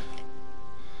 Okay.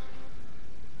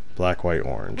 Black, white,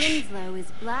 orange. Winslow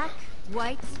is black,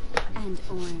 white, and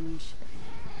orange.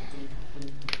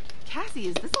 Cassie,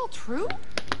 is this all true?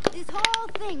 This whole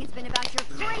thing has been about your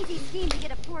crazy scheme to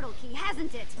get a portal key,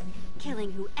 hasn't it?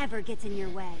 Killing whoever gets in your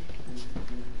way.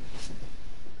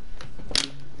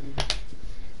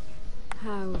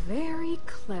 How very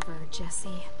clever,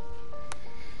 Jesse.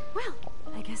 Well,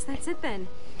 I guess that's it then.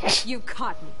 You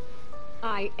caught me.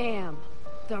 I am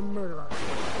the murderer.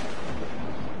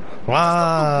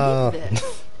 Wow.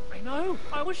 I know.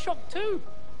 I was shocked too.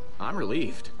 I'm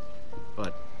relieved,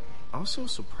 but also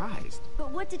surprised.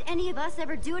 But what did any of us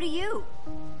ever do to you?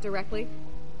 Directly?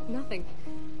 Nothing.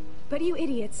 But you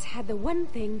idiots had the one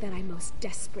thing that I most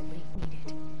desperately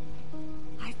needed.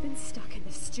 I've been stuck in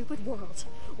this stupid world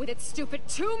with its stupid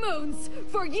 2 moons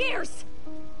for years!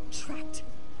 Trapped,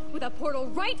 with a portal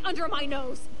right under my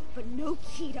nose, but no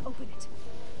key to open it.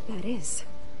 That is,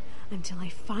 until I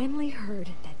finally heard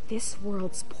that this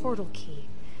world's portal key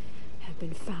had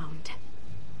been found.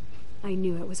 I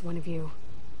knew it was one of you.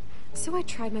 So I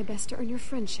tried my best to earn your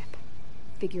friendship.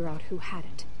 Figure out who had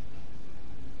it.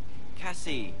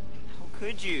 Cassie, how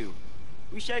could you?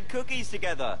 We shared cookies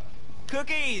together.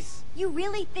 Cookies! You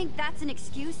really think that's an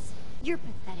excuse? You're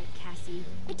pathetic, Cassie.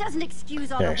 It doesn't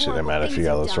excuse all Yeah, the actually, horrible that matter if things you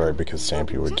got you've this done. right because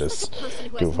Stampy would just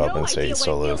goof up and say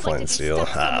solo flint steel.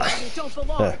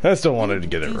 I still wanted to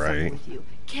get it right.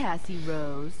 Cassie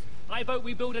Rose. I vote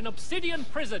we build an obsidian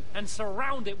prison and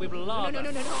surround it with lava. No,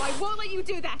 I won't let you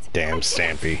do that! Damn,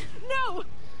 Stampy. No!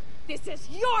 This is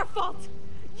your fault!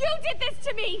 You did this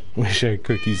to me! We shared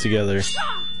cookies together.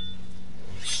 Ah!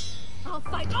 I'll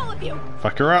fight all of you!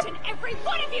 Fuck her up. And every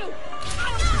one of you!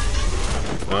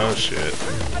 Oh, shit.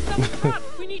 Another trap!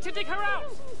 We need to dig her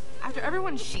out! After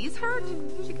everyone she's hurt,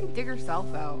 she can dig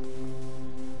herself out.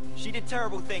 She did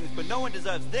terrible things, but no one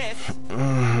deserves this.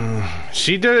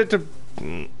 She did it to...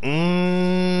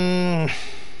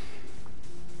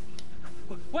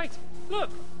 Wait, look!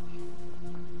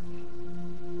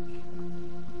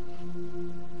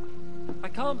 I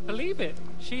can't believe it.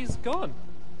 She's gone.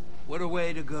 What a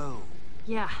way to go.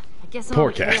 Yeah, I guess in all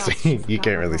Poor the chaos, Cassie. she You forgot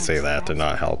can't her really say that to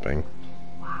not helping.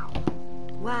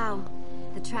 Wow.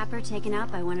 The trapper taken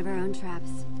out by one of her own traps.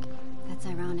 That's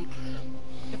ironic.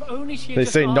 If only she had They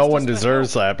just say no asked one us for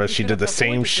deserves help, that, but we she could did the have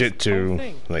same avoided shit this whole to,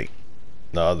 thing. like,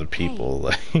 the other people.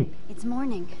 Like, It's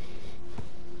morning.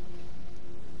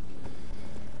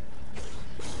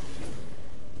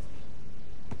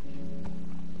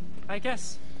 I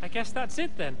guess that's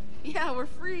it then. Yeah, we're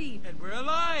free. And we're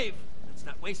alive. Let's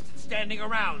not waste it standing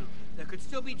around. There could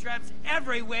still be traps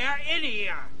everywhere in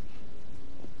here.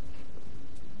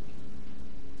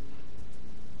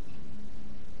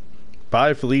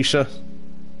 bye, Felicia.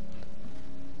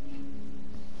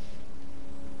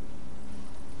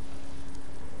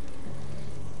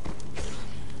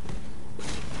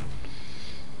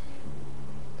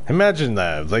 Imagine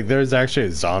that. Like, there's actually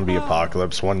a zombie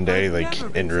apocalypse one day, like,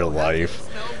 in real life.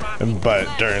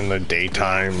 But during the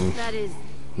daytime,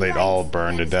 they'd all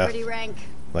burn to death.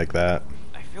 Like that.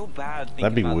 I feel bad thinking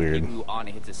That'd be about weird. the people who aren't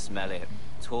here to smell it.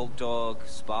 Talk Dog,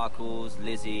 Sparkles,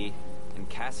 Lizzie, and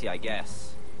Cassie, I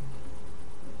guess.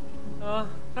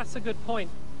 That's a good point.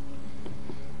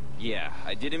 Yeah,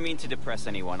 I didn't mean to depress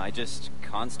anyone. I just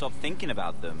can't stop thinking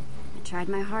about them. I tried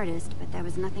my hardest, but there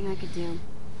was nothing I could do.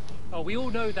 Oh, we all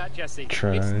know that, Jesse. It's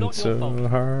Tried not your so fault.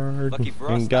 hard Lucky for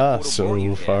us, and that got portal so brought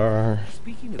you here. far,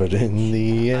 but in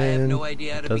the I have end, no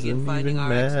idea how to doesn't begin finding even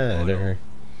our exit portal. matter.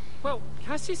 Well,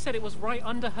 Cassie said it was right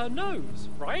under her nose,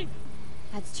 right?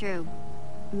 That's true.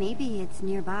 Maybe it's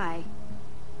nearby.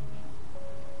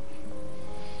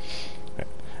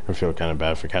 I feel kind of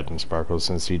bad for Captain Sparkles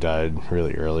since he died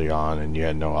really early on and you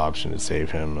had no option to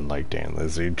save him, and like Dan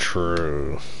Lizzie.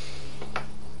 True.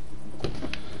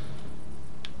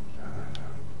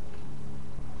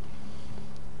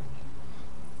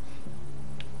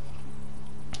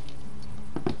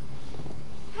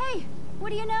 Hey, what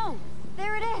do you know?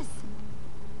 There it is.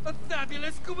 A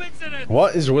fabulous coincidence.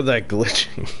 What is with that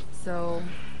glitching? So,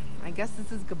 I guess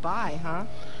this is goodbye, huh?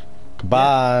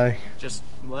 Goodbye. Just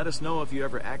let us know if you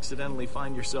ever accidentally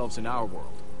find yourselves in our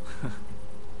world.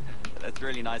 That's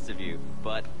really nice of you,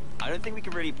 but I don't think we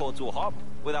can really portal hop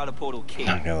without a portal key.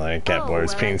 Not gonna lie,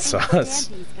 Catboy's being sus.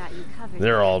 Sandy's got you covered.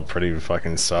 They're all pretty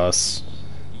fucking sus.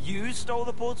 You stole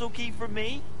the portal key from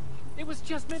me? It was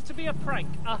just meant to be a prank,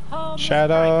 a harmless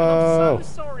Shadow. prank, and I'm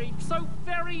so sorry, so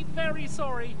very, very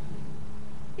sorry.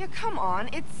 Yeah, come on,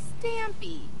 it's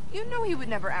Stampy. You know he would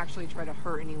never actually try to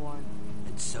hurt anyone.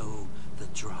 And so the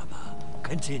drama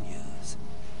continues.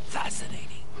 Fascinating.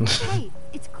 Hey,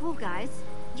 it's cool, guys.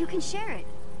 You can share it.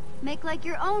 Make like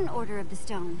your own Order of the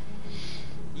Stone.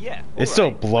 Yeah. It still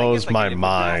alright. blows I guess I my can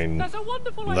mind That's a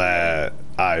wonderful idea. that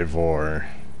Ivor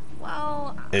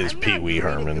Well, is I'm Pee not Wee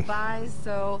great at Herman. goodbyes,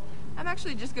 so I'm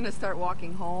actually just gonna start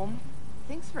walking home.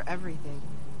 Thanks for everything.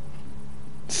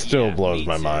 still Yeah, blows me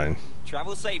my too. mind.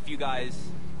 Travel safe, you guys.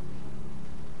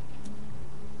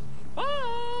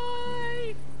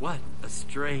 Bye! What a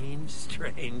strange,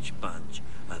 strange bunch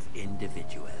of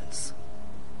individuals.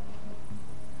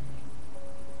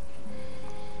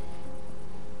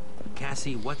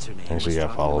 Cassie, what's her name? Actually was got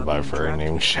talking followed about by a being furry trapped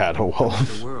named with Shadow the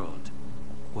Wolf. world.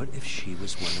 What if she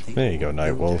was one of the There you go, old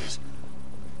Night Wolf. builders?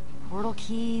 Portal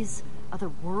keys, other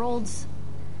worlds.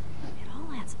 It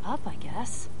all adds up, I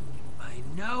guess. I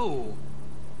know.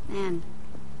 Man,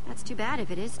 that's too bad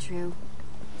if it is true.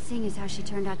 Seeing as how she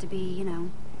turned out to be, you know,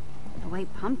 a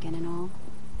white pumpkin and all.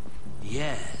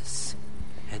 Yes.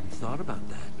 Hadn't thought about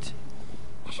that.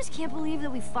 I just can't believe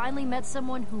that we finally met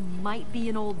someone who might be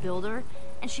an old builder,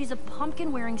 and she's a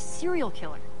pumpkin-wearing serial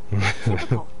killer.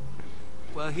 Typical.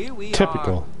 Well, here we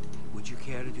Typical. are. Would you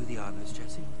care to do the honors,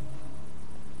 Jesse?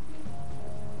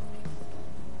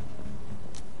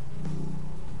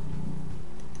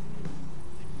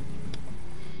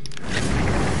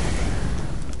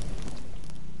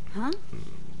 Huh?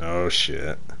 Oh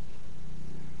shit.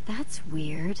 That's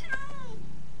weird.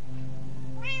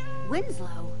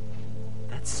 Winslow.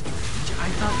 That's strange. I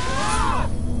thought...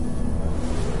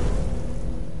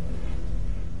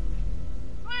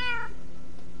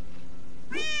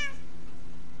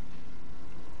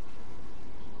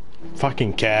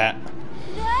 Fucking cat.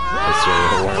 That's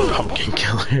a pumpkin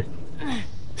killer.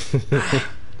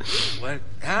 What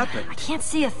happened? I can't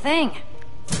see a thing.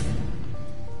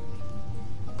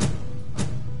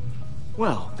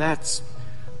 Well, that's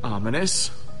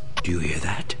ominous. Do you hear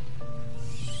that?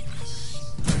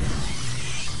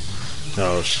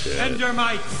 Oh shit.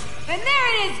 Endermites! And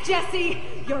there it is, Jesse!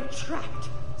 You're trapped.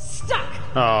 Stuck!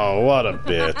 Oh, what a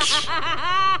bitch.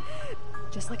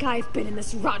 Just like I've been in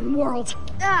this rotten world.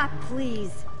 Ah,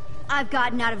 please. I've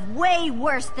gotten out of way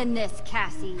worse than this,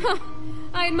 Cassie.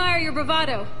 I admire your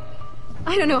bravado.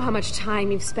 I don't know how much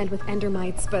time you've spent with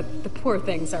Endermites, but the poor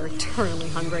things are eternally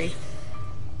hungry.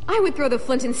 I would throw the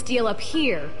flint and steel up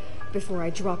here before I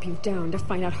drop you down to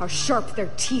find out how sharp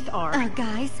their teeth are.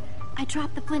 Guys, I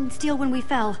dropped the flint and steel when we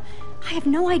fell. I have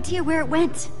no idea where it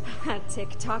went.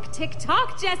 Tick-tock,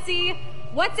 tick-tock, Jesse!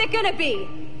 What's it gonna be?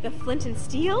 The flint and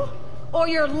steel? Or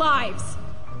your lives?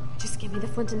 Just give me the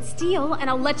flint and steel, and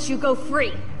I'll let you go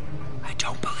free. I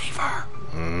don't believe her.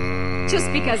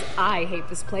 Just because I hate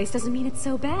this place doesn't mean it's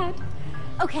so bad.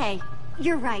 Okay,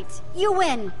 you're right. You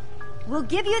win. We'll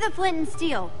give you the flint and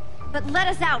steel, but let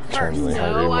us out first.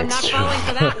 No, I'm not falling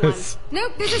for that one.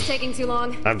 Nope, they're just taking too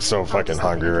long. I'm so fucking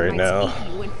hungry right now.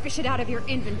 Eat you and fish it out of your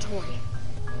inventory.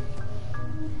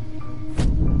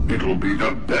 It'll be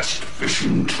the best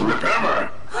fishing trip ever.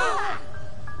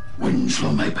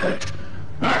 Winslow, my pet,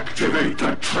 activate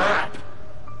the trap.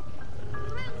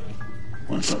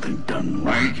 Want something done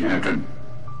right, you have to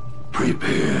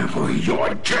prepare for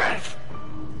your death.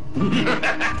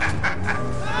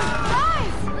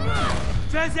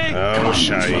 Jesse! Oh,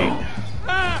 shite.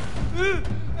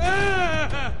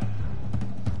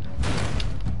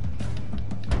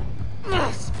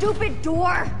 Stupid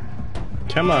door!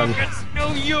 Come on. It's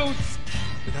no use!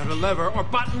 Without a lever or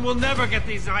button, we'll never get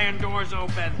these iron doors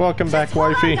open. Welcome back, Just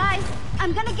hold wifey. on, guys.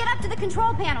 I'm gonna get up to the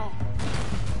control panel.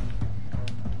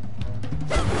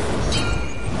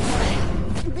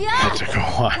 That took a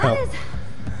while.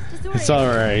 It's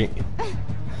alright.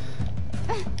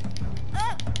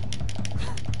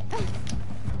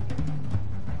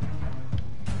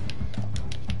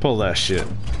 Pull that shit.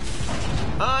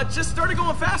 Just started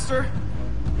going faster.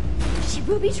 She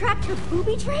booby-trapped her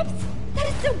booby traps? That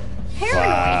is so paranoid.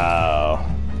 Wow.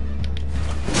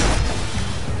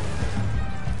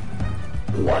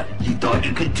 What? You thought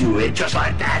you could do it just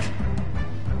like that?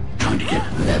 Trying to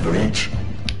get leverage?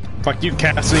 Fuck you,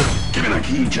 Cassie. Give me the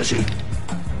key, Jesse.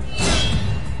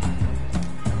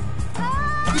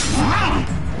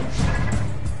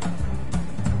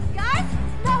 Guys?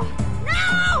 No!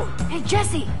 No! Hey,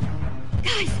 Jesse!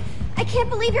 Guys, I can't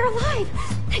believe you're alive.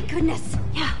 Thank goodness.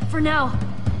 Yeah, for now.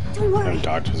 Don't worry.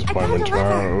 Doctor's I got appointment the lever.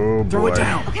 tomorrow. Oh boy. Throw it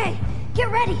down. Okay, get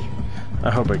ready.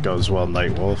 I hope it goes well,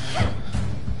 Nightwolf.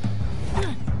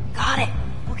 Got it.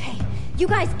 Okay, you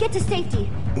guys get to safety.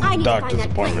 I need to Doctor's find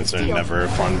that appointments are flint and steel. never a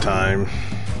fun time.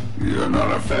 You're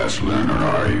not a fast learner,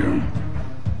 are you?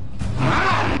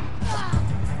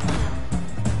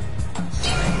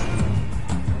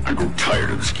 I grow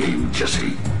tired of this game,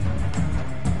 Jesse.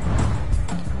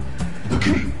 The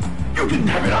key. You didn't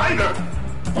have it either.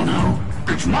 Oh no,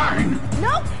 it's mine.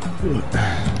 Nope.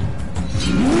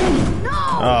 No.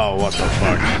 Oh, what the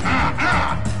fuck?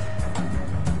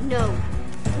 No.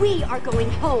 We are going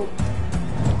home.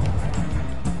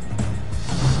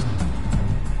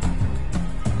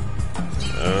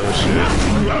 Oh shit.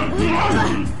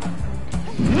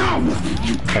 No.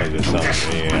 I just don't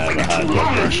me have a high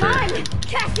blood pressure. Come on,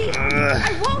 Cassie. I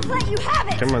won't let you have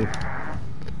it. Come on.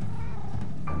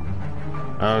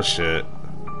 Oh shit.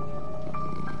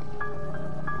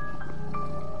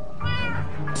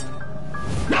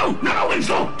 No,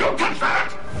 Winslow! Don't touch that!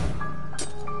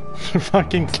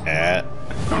 Fucking cat.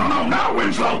 No,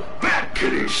 Winslow! Bad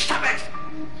kitty, stop it!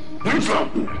 Winslow!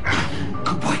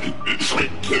 Good boy,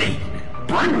 sweet kitty!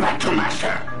 Bring that to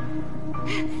Master!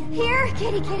 Here,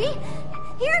 kitty.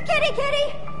 Here, kitty.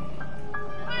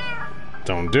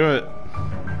 Don't do it.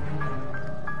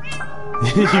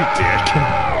 You dick.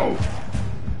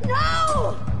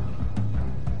 No!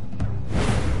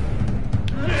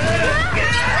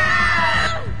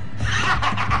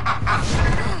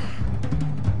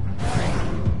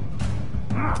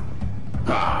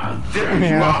 There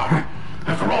you are!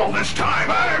 After all this time,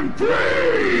 I'm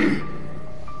free!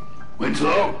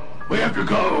 Winslow, we have to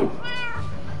go!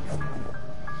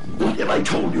 What have I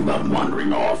told you about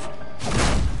wandering off?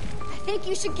 I think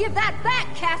you should give that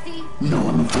back, Cassie. No,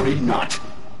 I'm afraid not.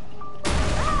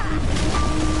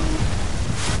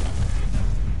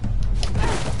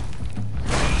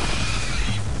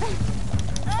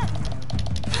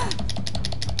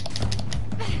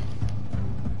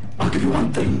 I'll give you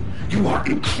one thing. You are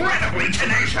incredibly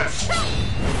tenacious!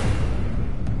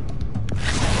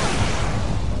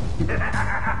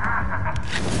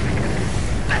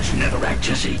 That's netherrack,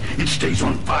 Jesse. It stays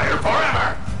on fire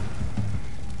forever!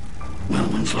 Well,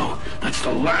 Winslow, that's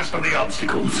the last of the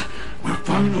obstacles. We're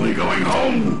finally going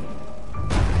home!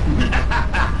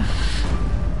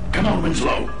 Come on,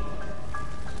 Winslow.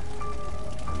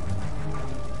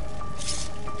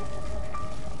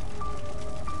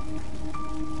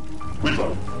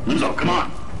 Winslow, come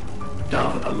on.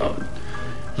 Oh, I love it.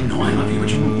 You know I love you, but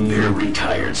you're very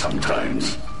tired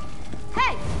sometimes.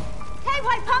 Hey,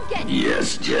 white pumpkin!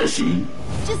 Yes, Jesse?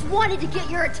 Just wanted to get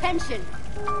your attention.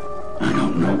 I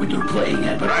don't know what you're playing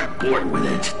at, but I'm bored with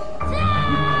it.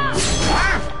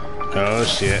 Oh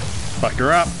shit. Fuck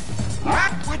her up.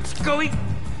 What's going...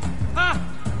 Ah!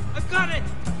 I've got it!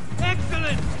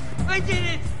 Excellent! I did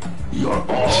it! You're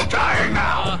all dying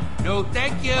now! No,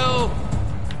 thank you!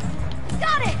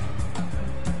 Got it!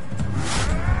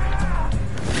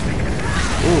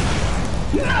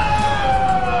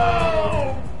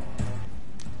 No!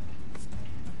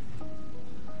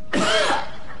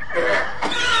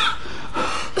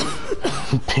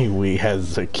 Pee-wee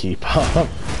has to keep up.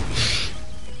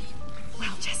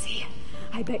 Well, Jesse,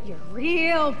 I bet you're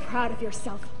real proud of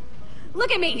yourself.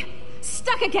 Look at me!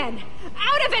 Stuck again!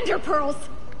 Out of ender pearls!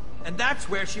 And that's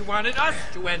where she wanted us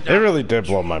to end It up. really did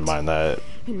blow my mind that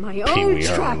In my own Pee-wee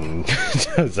trap!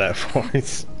 does that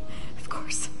voice. Of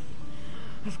course.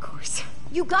 Of course.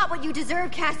 You got what you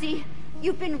deserve, Cassie.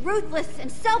 You've been ruthless and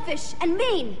selfish and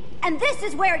mean. And this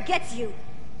is where it gets you.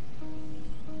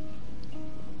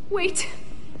 Wait.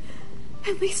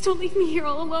 At least don't leave me here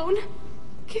all alone.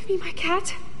 Give me my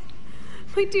cat.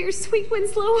 My dear sweet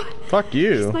Winslow. Fuck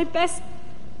you. He's my best,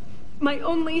 my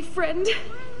only friend.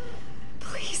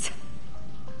 Please.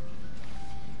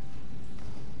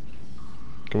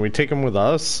 Can we take him with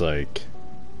us? Like...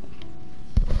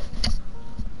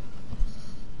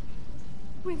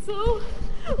 Winslow?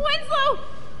 Winslow!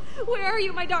 Where are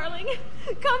you, my darling?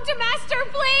 Come to Master,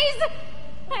 please!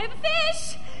 I have a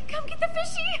fish! Come get the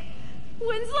fishy!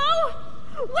 Winslow!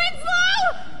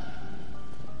 Winslow!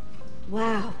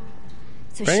 Wow.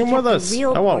 So Bring she him kept with the us.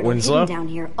 real I want portal Winslow. hidden down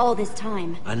here all this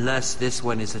time. Unless this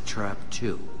one is a trap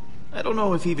too. I don't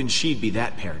know if even she'd be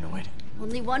that paranoid.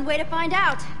 Only one way to find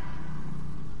out.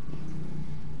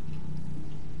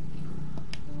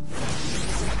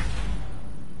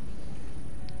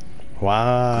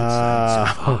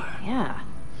 Wow. Yeah.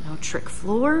 No trick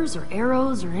floors or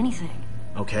arrows or anything.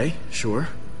 Okay, sure.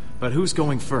 But who's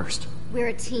going first? We're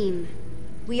a team.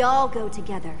 We all go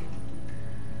together.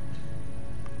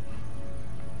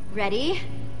 Ready?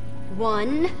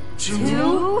 1,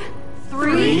 2,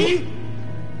 3.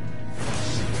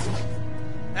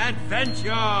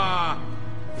 Adventure!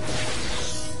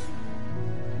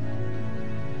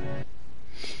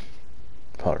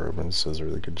 Paul Rubens does a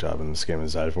really good job in this game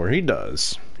as for. He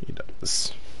does. He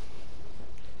does.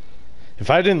 If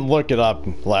I didn't look it up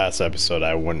last episode,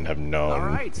 I wouldn't have known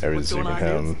Alright, it so was what's going even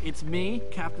on, him. kids? It's me,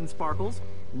 Captain Sparkles.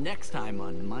 Next time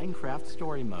on Minecraft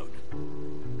Story Mode.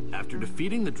 After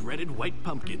defeating the dreaded white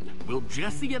pumpkin, will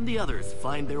Jesse and the others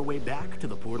find their way back to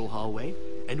the portal hallway?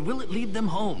 And will it lead them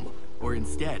home? Or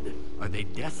instead, are they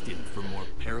destined for more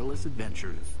perilous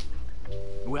adventures?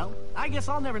 Well, I guess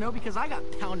I'll never know because I got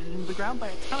pounded into the ground by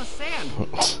a ton of sand.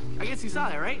 I guess you saw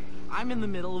that, right? I'm in the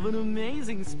middle of an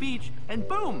amazing speech, and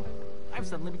boom! I've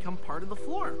suddenly become part of the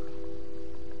floor.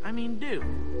 I mean, dude,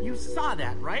 you saw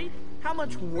that, right? How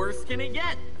much worse can it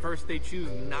get? First they choose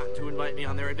not to invite me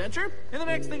on their adventure, and the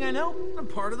next thing I know, I'm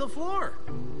part of the floor.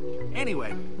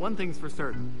 Anyway, one thing's for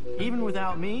certain. Even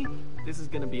without me, this is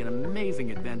gonna be an amazing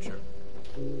adventure.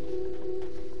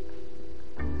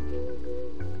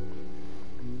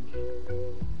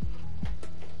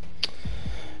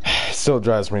 Still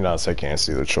drives me nuts. I can't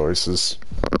see the choices.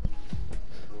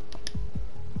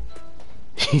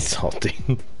 He's salty.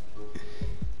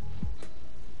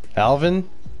 Alvin?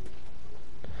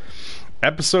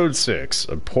 Episode 6,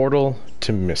 A Portal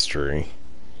to Mystery.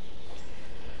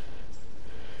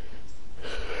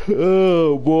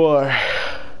 Oh boy.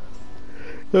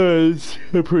 That is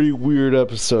a pretty weird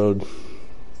episode.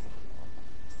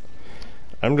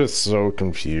 I'm just so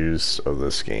confused of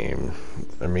this game.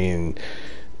 I mean,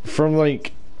 from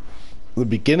like the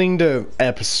beginning to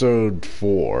episode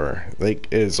 4, like,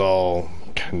 is all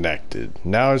connected.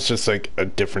 Now it's just like a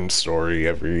different story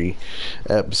every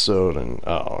episode, and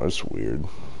oh, it's weird.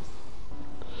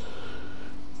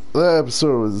 That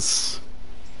episode was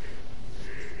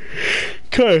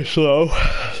kind of slow.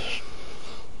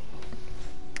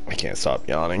 I can't stop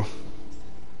yawning.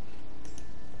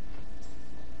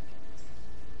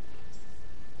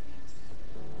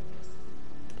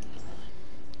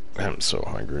 I'm so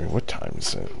hungry. What time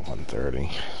is it?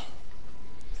 1:30.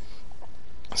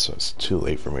 So it's too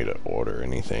late for me to order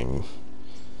anything.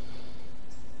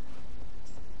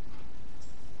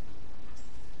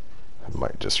 I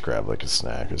might just grab like a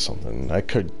snack or something. I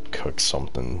could cook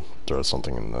something, throw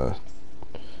something in the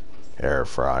air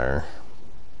fryer.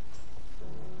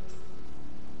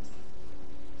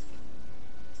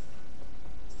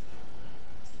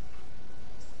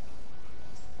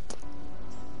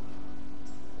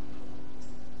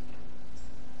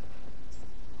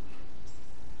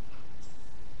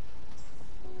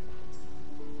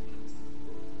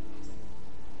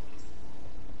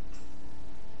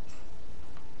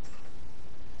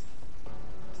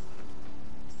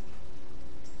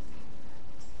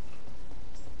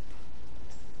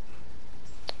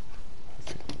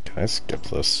 I skip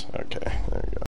this? Okay, there